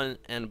missed one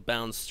and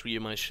bounced 3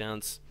 of my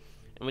shots.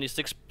 And when you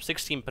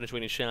 16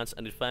 penetrating shots,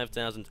 I did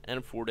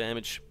 5,004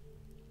 damage.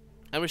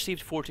 I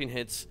received 14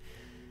 hits,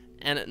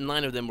 and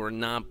 9 of them were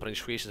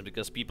non-penetrations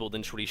because people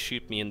didn't really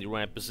shoot me in the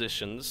right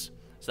positions.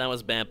 So that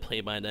was bad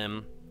play by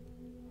them.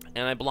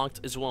 And I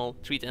blocked as well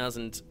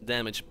 3,000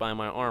 damage by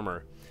my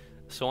armor.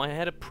 So I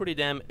had a pretty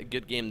damn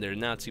good game there,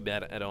 not too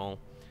bad at all.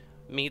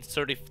 Made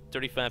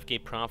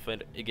 35k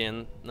profit,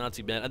 again, not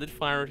too bad. I did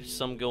fire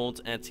some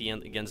gold at the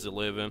end against the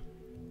Löwe,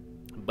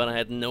 but I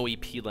had no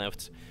EP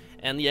left.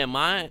 And yeah,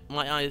 my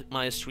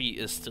IS-3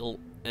 is still,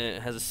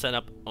 has a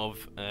setup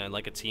of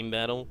like a team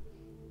battle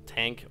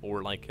tank,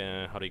 or like,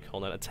 how do you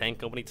call that, a tank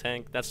company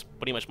tank. That's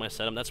pretty much my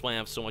setup. That's why I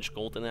have so much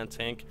gold in that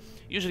tank.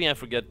 Usually I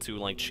forget to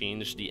like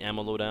change the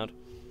ammo loadout.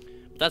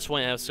 That's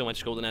why I have so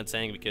much gold in that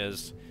tank,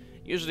 because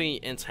usually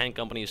in tank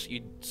companies,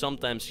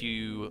 sometimes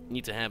you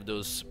need to have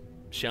those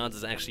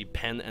shots that actually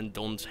pen and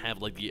don't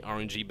have like the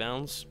RNG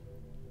bounce.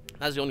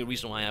 That's the only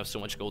reason why I have so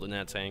much gold in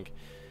that tank.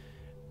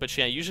 But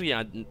yeah, usually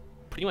I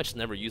pretty much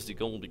never use the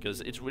gold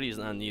because it really is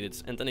not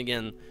needed. And then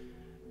again,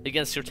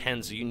 against your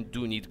tens, you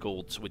do need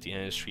gold with the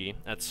IS-3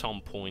 at some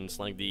points,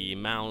 like the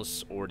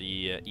mouse or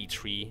the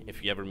E3.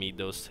 If you ever meet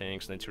those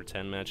tanks and it's your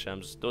 10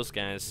 matchups, those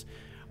guys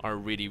are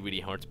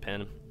really hard to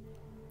pen.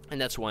 And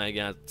that's why I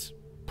got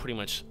pretty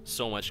much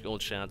so much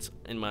gold shots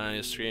in my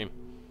IS-3.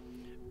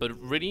 But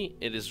really,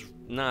 it is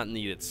not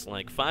needed.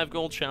 Like 5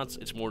 gold shots,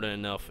 it's more than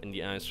enough in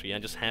the IS-3. I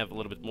just have a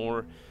little bit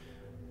more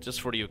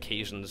just for the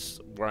occasions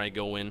where I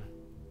go in.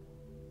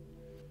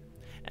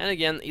 And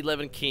again,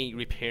 11k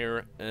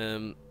repair.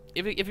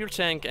 if your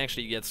tank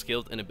actually gets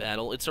killed in a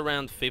battle, it's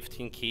around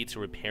 15k to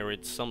repair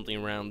it,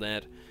 something around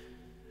that.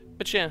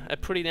 But yeah, a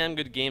pretty damn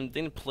good game,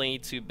 didn't play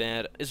too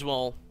bad as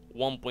well.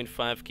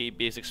 1.5k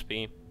base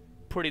XP,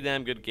 pretty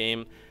damn good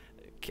game.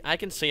 I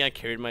can say I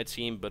carried my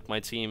team, but my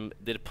team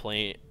did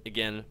play,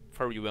 again,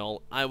 very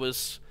well. I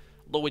was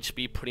low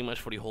HP pretty much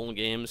for the whole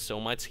game, so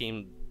my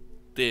team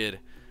did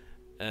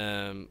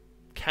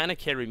kind of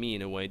carry me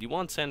in a way. The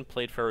 110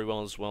 played very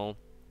well as well,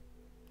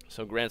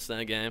 so grants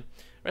that guy.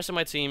 Rest of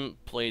my team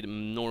played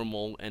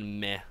normal and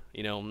meh,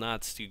 you know,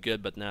 not too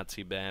good, but not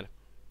too bad.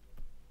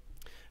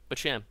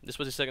 But yeah, this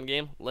was the second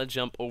game. Let's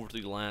jump over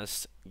to the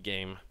last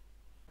game.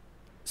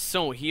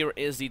 So here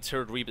is the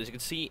third replay. As you can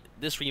see,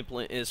 this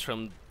replay is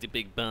from the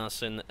Big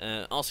Boss. And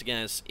also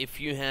guys, if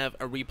you have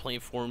a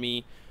replay for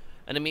me,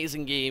 an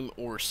amazing game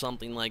or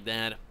something like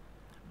that,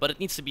 but it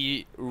needs to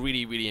be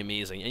really, really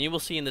amazing. And you will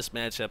see in this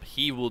matchup,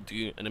 he will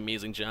do an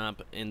amazing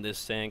job in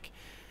this tank.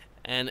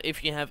 And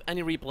if you have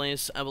any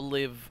replays, I will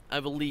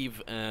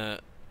leave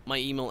my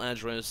email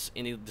address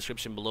in the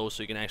description below,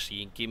 so you can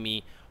actually give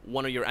me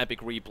one of your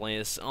epic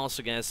replays.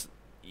 Also guys,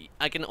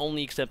 I can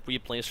only accept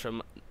replays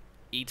from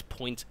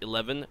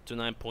 8.11 to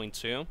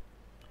 9.2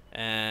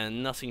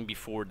 and nothing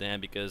before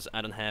that, because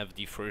I don't have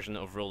the version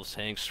of World of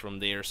Tanks from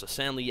there, so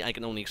sadly I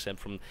can only accept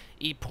from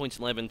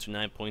 8.11 to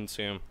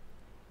 9.2.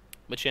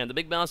 But yeah, the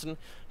Big Bowson,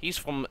 he's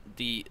from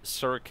the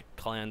Cirque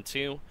clan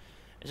too.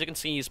 As you can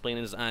see, he's playing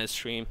in his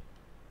IS-3,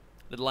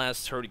 the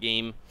last third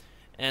game,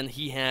 and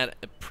he had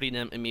a pretty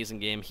damn amazing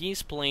game.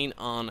 He's playing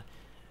on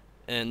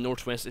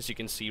Northwest, as you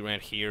can see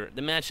right here.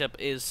 The matchup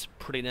is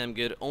pretty damn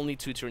good, only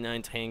 2 tier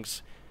 9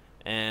 tanks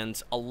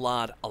and a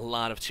lot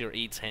of tier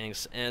 8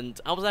 tanks. And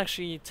I was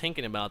actually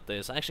thinking about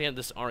this. I actually had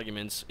this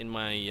argument in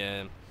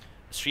my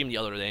stream the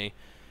other day.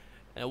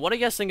 What do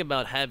you guys think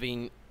about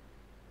having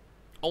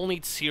only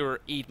tier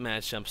 8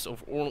 matchups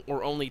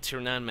or only tier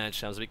 9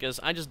 matchups? Because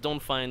I just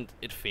don't find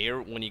it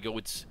fair when you go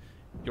with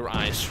your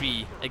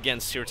IS-3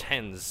 against tier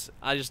 10s.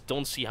 I just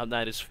don't see how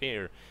that is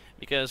fair,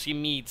 because you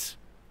meet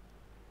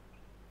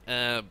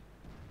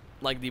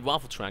like the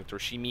Waffle Tractor,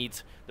 she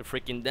meets the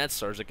freaking Death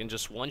Stars that can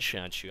just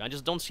one-shot you. I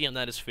just don't see how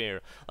that is fair.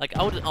 Like,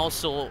 that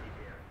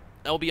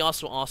would be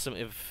also awesome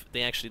if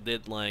they actually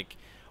did, like,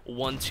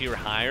 one tier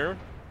higher.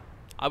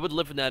 I would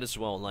live with that as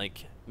well,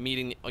 like,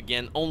 meeting,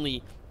 again,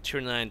 only tier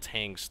 9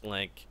 tanks,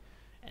 like,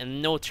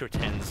 and no tier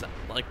 10s.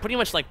 Like, pretty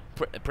much like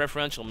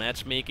preferential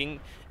matchmaking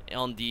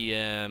on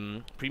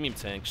the premium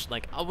tanks.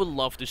 Like, I would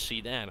love to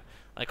see that.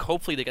 Like,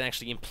 hopefully they can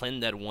actually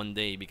implement that one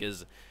day,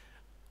 because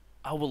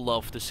I would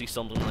love to see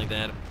something like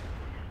that.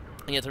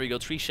 And yeah, there we go,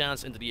 3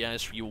 shots into the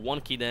IS-3,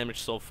 1 key damage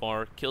so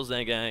far, kills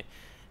that guy,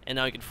 and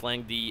now you can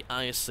flank the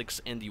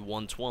IS-6 and the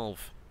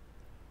 112.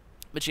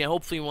 But yeah,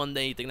 hopefully one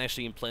day they can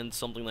actually implement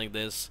something like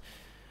this.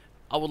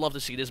 I would love to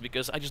see this,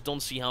 because I just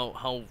don't see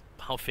how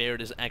fair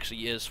this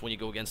actually is when you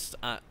go against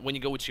when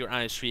you go with your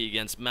IS-3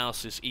 against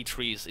Mouse's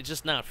E3s. It's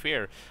just not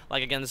fair.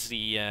 Like against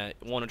the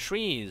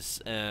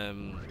 103s,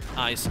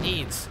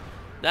 IS-8s,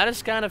 that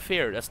is kind of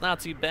fair. That's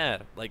not too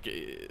bad. Like.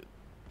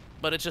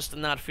 But it's just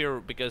not fair,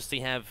 because they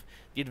have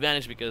the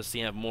advantage, because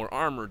they have more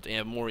armor, they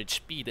have more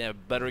HP, they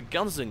have better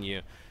guns than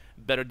you,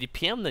 better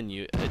DPM than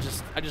you. I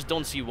just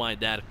don't see why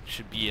that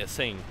should be a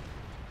thing.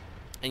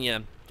 And yeah,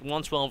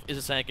 112 is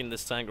attacking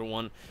this Tiger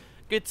 1.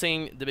 Good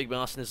thing the Big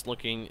Boston is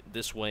looking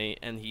this way,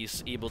 and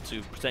he's able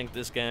to protect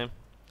this guy.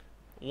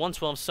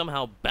 112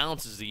 somehow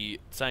bounces the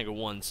Tiger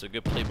 1, so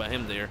good play by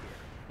him there.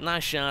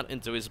 Nice shot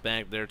into his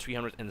back there,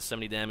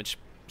 370 damage.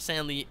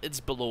 Sadly, it's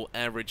below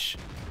average.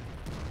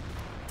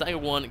 Tiger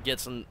 1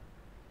 gets a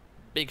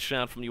big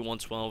shot from the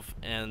 112,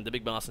 and the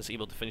Big Boss is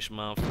able to finish him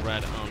off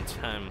right on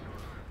time.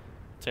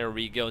 There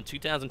we go,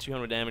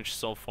 2,200 damage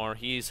so far.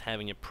 He's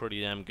having a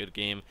pretty damn good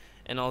game,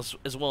 and also,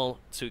 as well,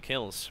 2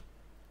 kills.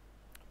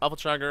 Waffle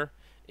Tractor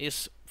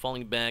is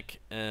falling back.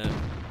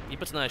 He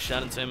puts a nice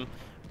shot into him,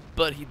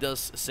 but he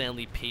does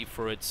sadly pay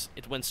for it.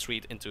 It went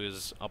straight into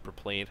his upper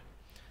plate.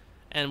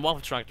 And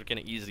Waffle Tractor can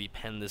easily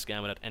pen this guy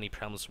without any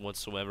problems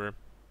whatsoever.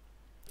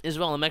 As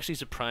well, I'm actually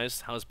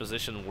surprised how his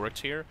position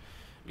worked here,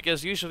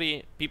 because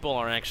usually people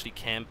are actually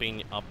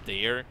camping up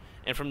there,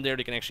 and from there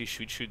they can actually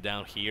shoot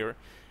down here.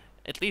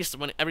 At least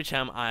every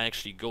time I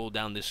actually go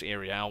down this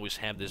area, I always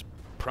have this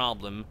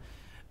problem.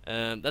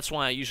 That's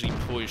why I usually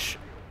push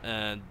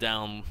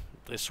down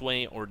this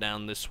way or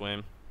down this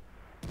way.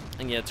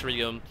 And yeah, there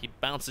you go. He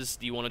bounces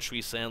the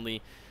 103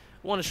 sadly.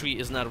 103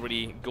 is not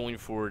really going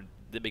for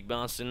the Big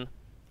Boston.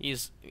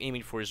 He's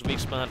aiming for his weak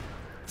spot.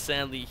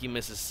 Sadly, he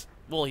misses.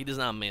 Well, he does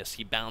not miss.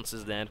 He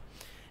bounces that.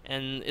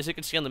 And as you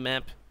can see on the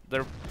map,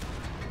 the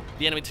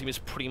enemy team is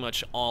pretty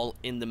much all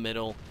in the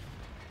middle.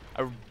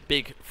 A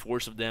big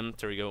force of them.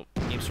 There we go.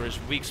 Aims for his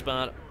weak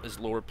spot, his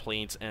lower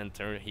plate, and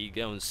there he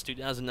goes.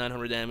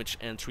 2,900 damage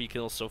and 3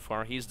 kills so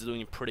far. He's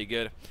doing pretty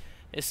good.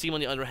 His team, on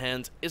the other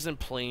hand, isn't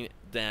playing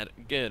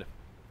that good.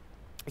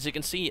 As you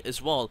can see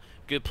as well,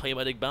 good play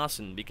by Big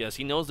Boston, because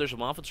he knows there's a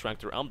Waffle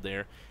Tractor up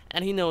there,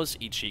 and he knows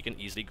each can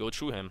easily go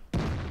through him.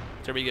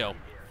 There we go.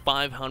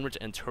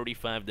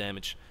 535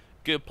 damage.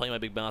 Good play by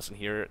Big Boss in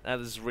here. That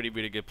is really,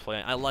 really good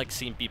play. I like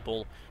seeing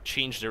people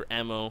change their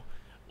ammo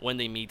when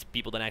they meet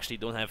people that actually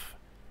don't have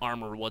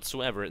armor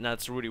whatsoever, and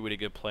that's really, really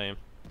good play.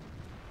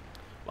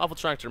 Waffle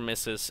Tractor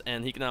misses,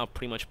 and he can now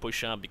pretty much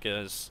push up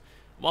because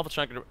Waffle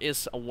Tractor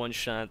is a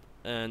one-shot,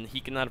 and he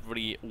cannot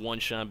really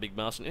one-shot Big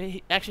Boss.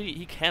 And actually,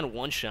 he can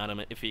one-shot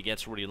him if he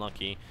gets really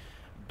lucky,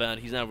 but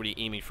he's not really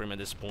aiming for him at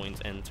this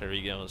point, and there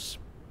he goes.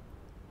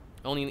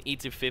 Only an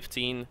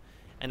 8-15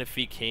 and a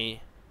VK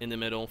in the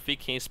middle.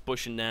 VK is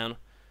pushing down.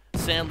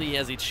 Sadly, he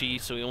has a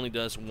cheat, so he only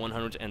does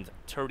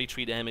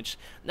 133 damage.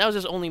 That was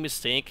his only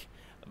mistake,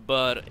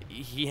 but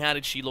he had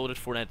a cheat loaded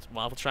for that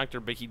Waffle Tractor,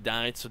 but he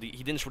died, so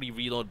he didn't really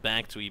reload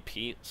back to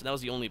EP. So that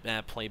was the only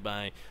bad play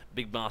by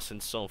Big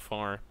Boston so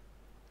far.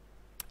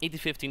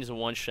 8-15 is a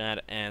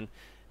one-shot, and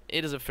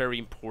it is a very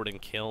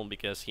important kill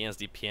because he has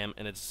DPM,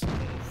 and it's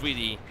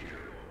really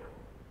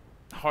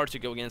hard to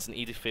go against an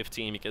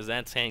 8-15 because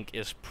that tank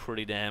is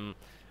pretty damn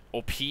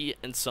OP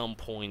in some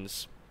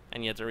points.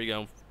 And yet, there we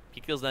go.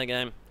 He kills that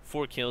guy.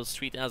 4 kills,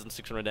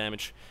 3,600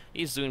 damage.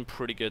 He's doing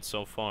pretty good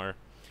so far.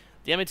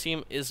 The enemy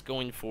team is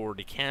going for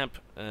the camp.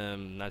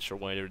 Not sure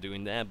why they're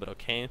doing that, but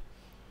okay.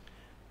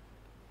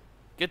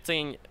 Good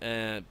thing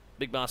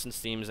Big Boston's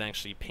team is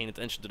actually paying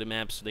attention to the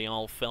map, so they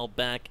all fell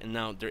back, and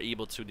now they're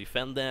able to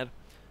defend that.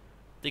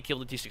 They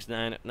killed the T-69,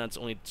 and that's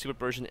only Super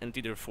Persian and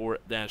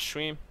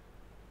T-4-3.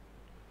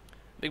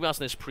 Big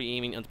Boston is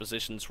pre-aiming on the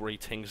positions where he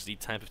thinks the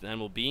Type 59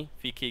 will be.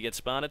 VK gets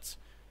spotted,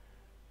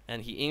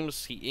 and he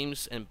aims,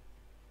 and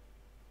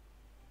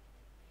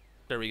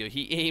there we go.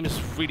 He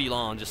aims really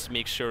long just to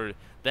make sure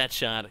that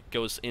shot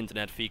goes into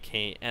that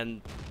VK,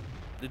 and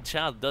the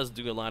shot does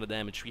do a lot of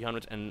damage.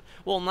 300 and,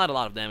 well, not a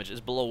lot of damage. It's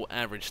below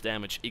average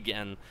damage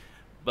again,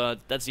 but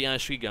that's the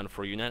IS-3 gun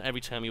for you. Not every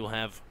time you will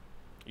have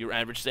your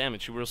average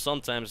damage. You will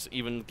sometimes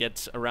even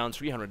get around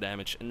 300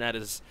 damage, and that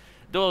is,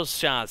 those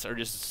shots are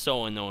just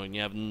so annoying.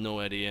 You have no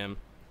idea.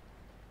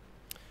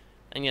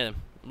 And yeah,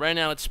 right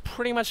now it's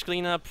pretty much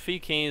clean up.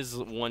 VK is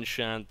one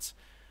shot.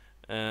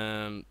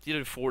 The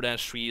other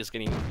 4-3 is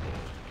getting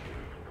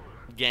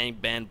gang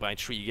banned by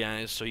 3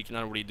 guys, so he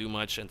cannot really do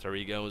much, and there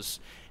he goes.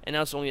 And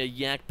now it's only a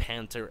Yak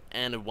Panther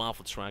and a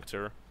Waffle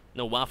Tractor.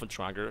 No, Waffle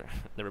Tractor,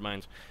 never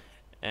mind.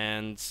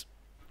 And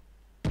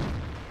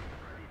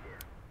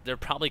they're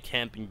probably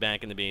camping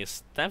back in the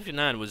base. Type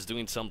 59 was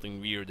doing something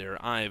weird there.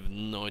 I have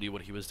no idea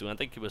what he was doing. I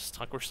think he was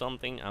stuck or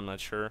something, I'm not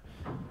sure.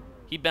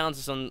 He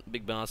bounces on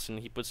Big Boston.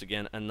 He puts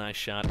again a nice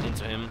shot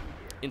into him,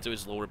 into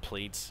his lower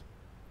plates.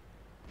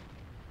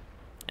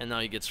 And now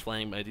he gets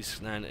flanked by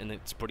D69, and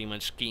it's pretty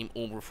much game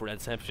over for that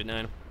Type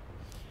 59.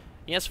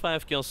 He has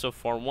 5 kills so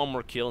far, 1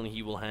 more kill, and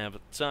he will have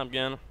Top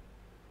Gun,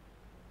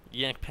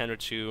 Yak Panther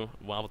 2,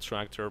 Waffle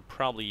Tractor,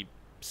 probably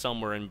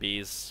somewhere in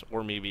base,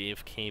 or maybe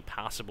AFK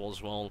possible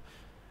as well.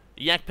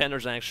 The Yak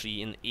Panther's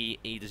actually in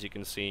A8, as you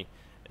can see.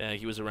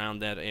 He was around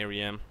that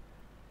area.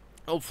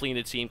 Hopefully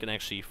the team can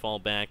actually fall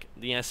back.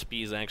 The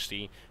SP is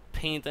actually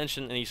paying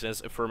attention, and he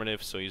says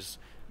affirmative, so he's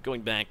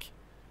going back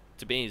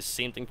to base.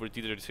 Same thing for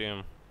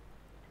T32.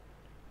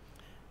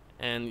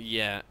 And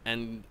yeah,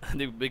 and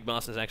the Big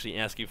Boss is actually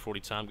asking for the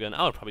Top Gun.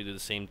 I would probably do the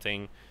same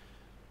thing,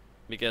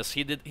 because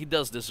he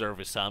does deserve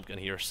his Top Gun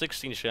here.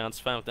 16 shots,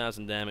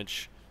 5,000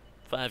 damage,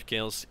 5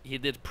 kills. He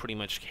did pretty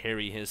much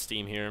carry his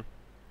team here.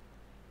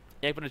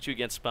 Yak Panther 2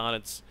 gets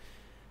spotted,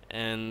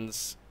 and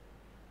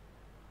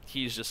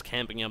he's just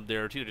camping up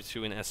there.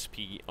 T32 and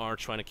SP are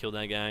trying to kill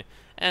that guy.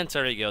 And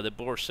there you go, the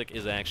Borsig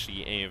is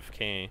actually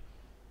AFK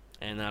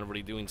and not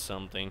really doing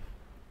something.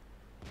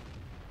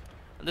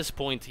 At this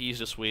point, he's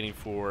just waiting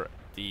for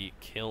the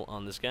kill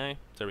on this guy.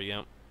 There we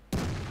go.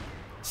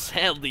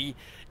 Sadly,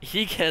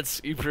 he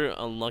gets super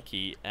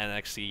unlucky and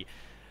actually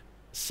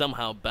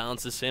somehow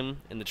bounces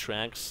him in the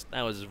tracks.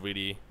 That was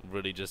really,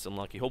 really just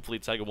unlucky. Hopefully,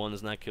 Tiger 1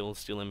 does not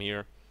steal him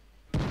here.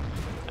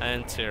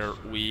 And there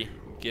we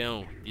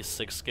go. The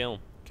 6th kill.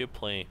 Good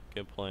play,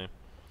 good play.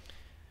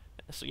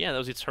 So yeah, that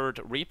was its third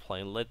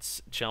replay.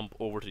 Let's jump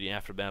over to the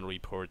after battle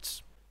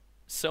reports.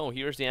 So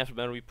here's the after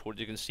battle report.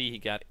 You can see he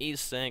got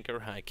Ace Tanker,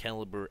 High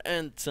Caliber,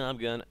 and Top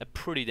Gun. A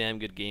pretty damn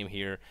good game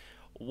here.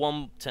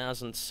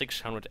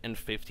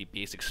 1,650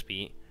 basic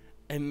speed.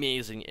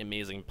 Amazing,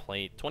 amazing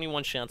play.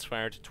 21 shots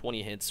fired,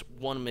 20 hits,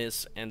 1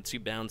 miss, and 2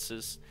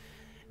 bounces.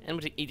 And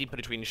with the 18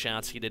 penetrating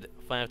shots, he did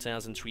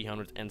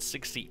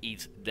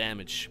 5,368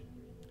 damage.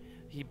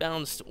 He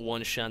bounced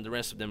 1 shot, the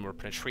rest of them were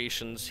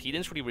penetrations. He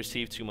didn't really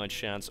receive too much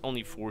shots,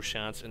 only 4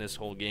 shots in this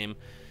whole game.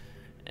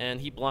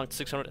 And he blocked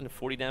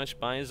 640 damage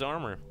by his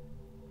armor.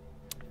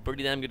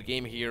 Pretty damn good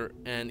game here,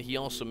 and he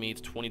also made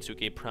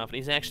 22k profit.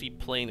 He's actually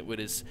playing with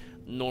his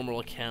normal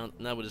account,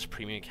 not with his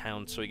premium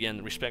account. So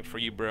again, respect for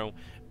you, bro.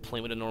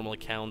 Playing with a normal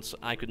account,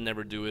 I could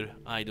never do it.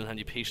 I don't have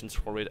the patience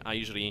for it. I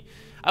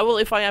will,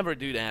 if I ever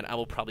do that, I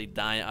will probably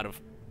die out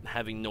of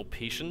having no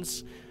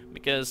patience,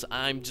 because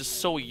I'm just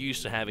so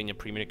used to having a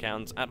premium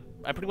account. I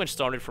pretty much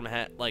started from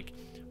like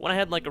when I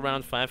had like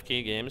around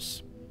 5k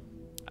games.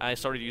 I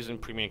started using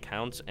premium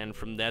accounts, and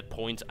from that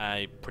point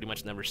I pretty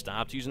much never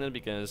stopped using it,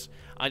 because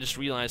I just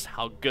realized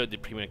how good the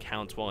premium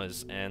account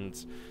was. And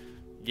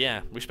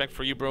yeah, respect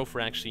for you, bro, for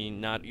actually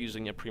not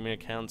using a premium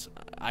account.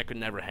 I could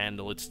never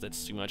handle it.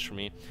 That's too much for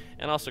me.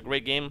 And also,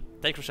 great game.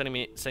 Thanks for sending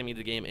me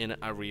the game in.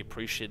 I really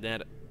appreciate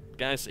that.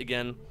 Guys,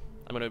 again,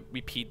 I'm gonna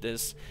repeat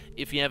this.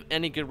 If you have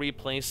any good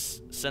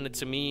replays, send it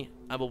to me.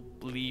 I will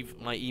leave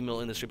my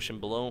email in the description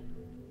below.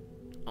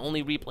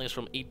 Only replays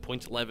from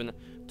 8.11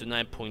 to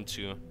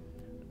 9.2.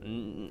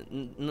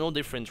 No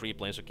different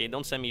replays, okay?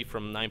 Don't send me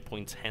from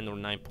 9.10 or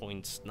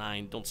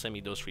 9.9. Don't send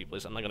me those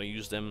replays. I'm not gonna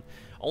use them.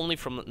 Only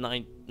from from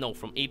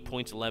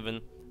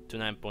 8.11 to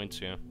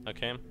 9.2,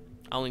 okay?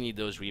 I only need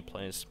those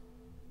replays.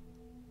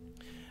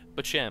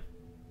 But yeah,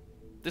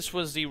 this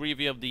was the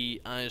review of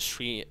the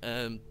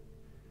IS-3.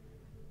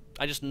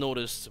 I just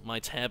noticed my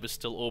tab is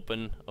still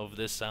open of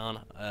this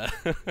sound.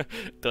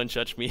 Don't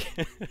judge me.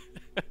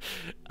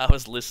 I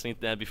was listening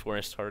to that before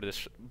I started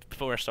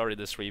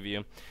this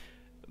review.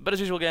 But as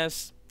usual,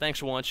 guys, thanks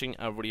for watching.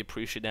 I really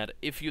appreciate that.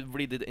 If you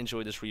really did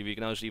enjoy this review, you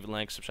can always leave a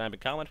like, subscribe,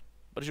 and comment.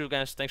 But as usual,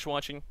 guys, thanks for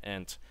watching,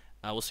 and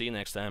I will see you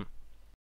next time.